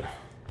 Let's do it.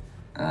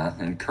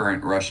 In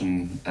current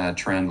Russian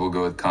trend, we'll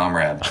go with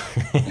Comrade.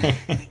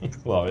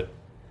 Love it.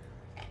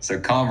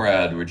 So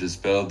Comrade, which is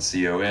spelled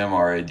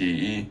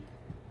COMRADE,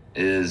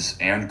 is,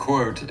 and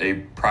quote, a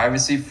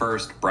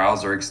privacy-first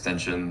browser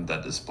extension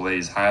that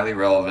displays highly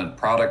relevant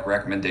product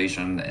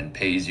recommendation and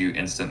pays you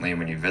instantly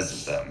when you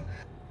visit them.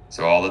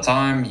 So all the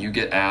time, you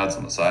get ads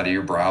on the side of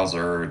your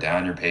browser or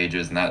down your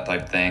pages and that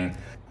type of thing.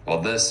 Well,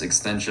 this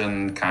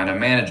extension kind of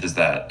manages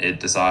that.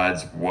 It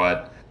decides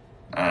what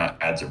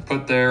ads are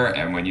put there,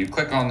 and when you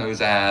click on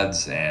those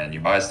ads and you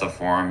buy stuff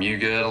for them, you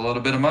get a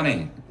little bit of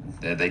money.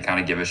 They kind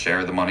of give a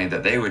share of the money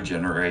that they would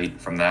generate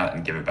from that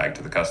and give it back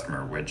to the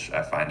customer, which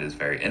I find is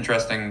very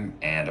interesting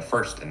and a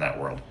first in that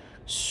world.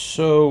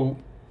 So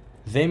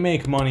they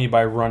make money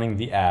by running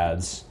the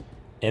ads,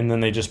 and then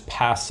they just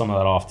pass some of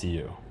that off to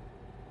you.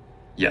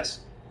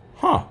 Yes.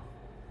 Huh.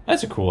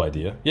 That's a cool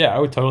idea. Yeah, I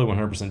would totally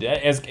 100% do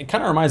it. It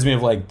kind of reminds me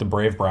of like the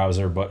Brave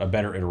browser, but a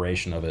better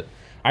iteration of it.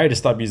 I had to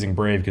stop using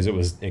Brave because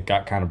it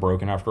got kind of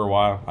broken after a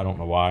while. I don't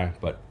know why,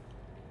 but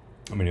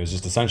I mean, it was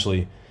just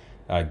essentially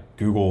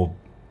Google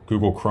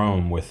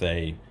Chrome with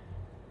a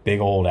big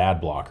old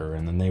ad blocker,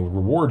 and then they would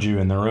reward you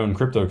in their own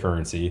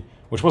cryptocurrency,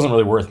 which wasn't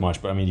really worth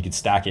much, but I mean, you could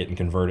stack it and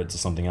convert it to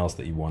something else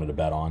that you wanted to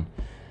bet on.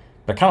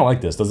 But I kind of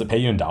like this. Does it pay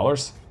you in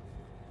dollars?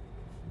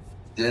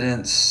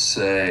 Didn't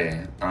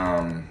say.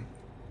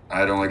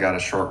 I'd only got a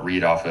short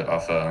read off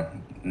a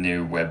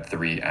new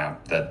Web3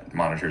 app that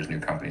monitors new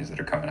companies that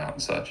are coming out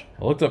and such.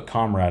 I looked up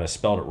Comrade. I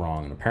spelled it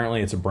wrong, and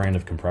apparently it's a brand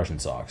of compression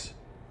socks.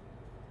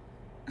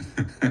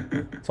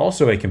 It's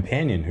also a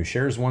companion who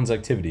shares one's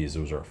activities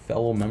as a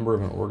fellow member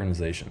of an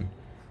organization.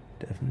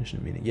 Definition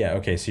of meaning. Yeah,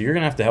 okay, so you're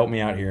going to have to help me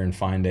out here and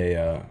find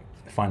a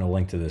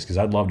link to this, because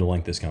I'd love to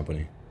link this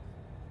company.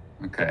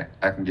 Okay,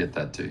 I can get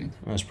that to you.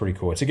 That's pretty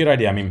cool. It's a good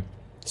idea. I mean,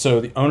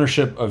 so the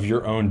ownership of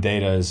your own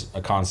data is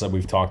a concept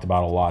we've talked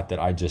about a lot that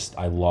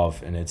I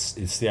love, and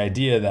it's the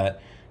idea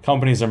that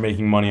companies are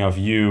making money off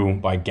you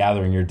by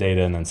gathering your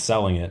data and then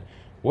selling it.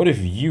 What if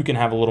you can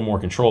have a little more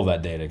control of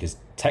that data? Because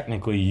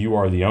technically you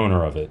are the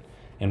owner of it.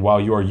 And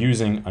while you are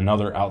using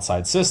another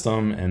outside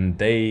system and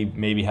they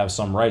maybe have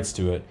some rights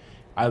to it,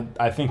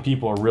 I think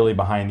people are really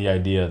behind the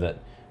idea that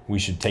we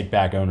should take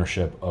back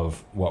ownership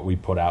of what we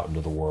put out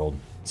into the world.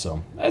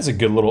 So that's a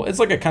good little, it's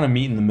like a kind of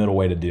meet in the middle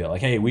way to do it.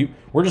 Like, hey,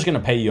 we're just going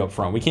to pay you up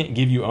front. We can't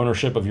give you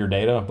ownership of your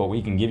data, but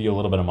we can give you a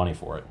little bit of money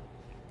for it.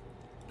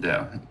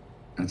 Yeah.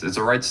 It's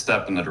a right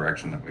step in the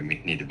direction that we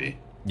need to be.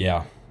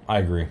 Yeah, I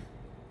agree.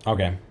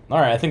 Okay. All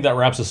right. I think that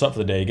wraps us up for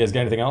the day. You guys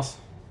got anything else?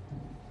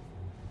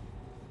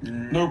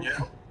 Nope.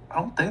 I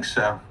don't think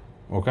so.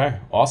 Okay.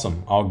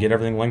 Awesome. I'll get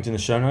everything linked in the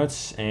show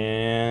notes,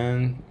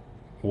 and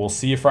we'll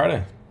see you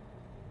Friday.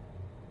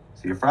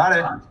 See you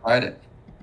Friday. Friday.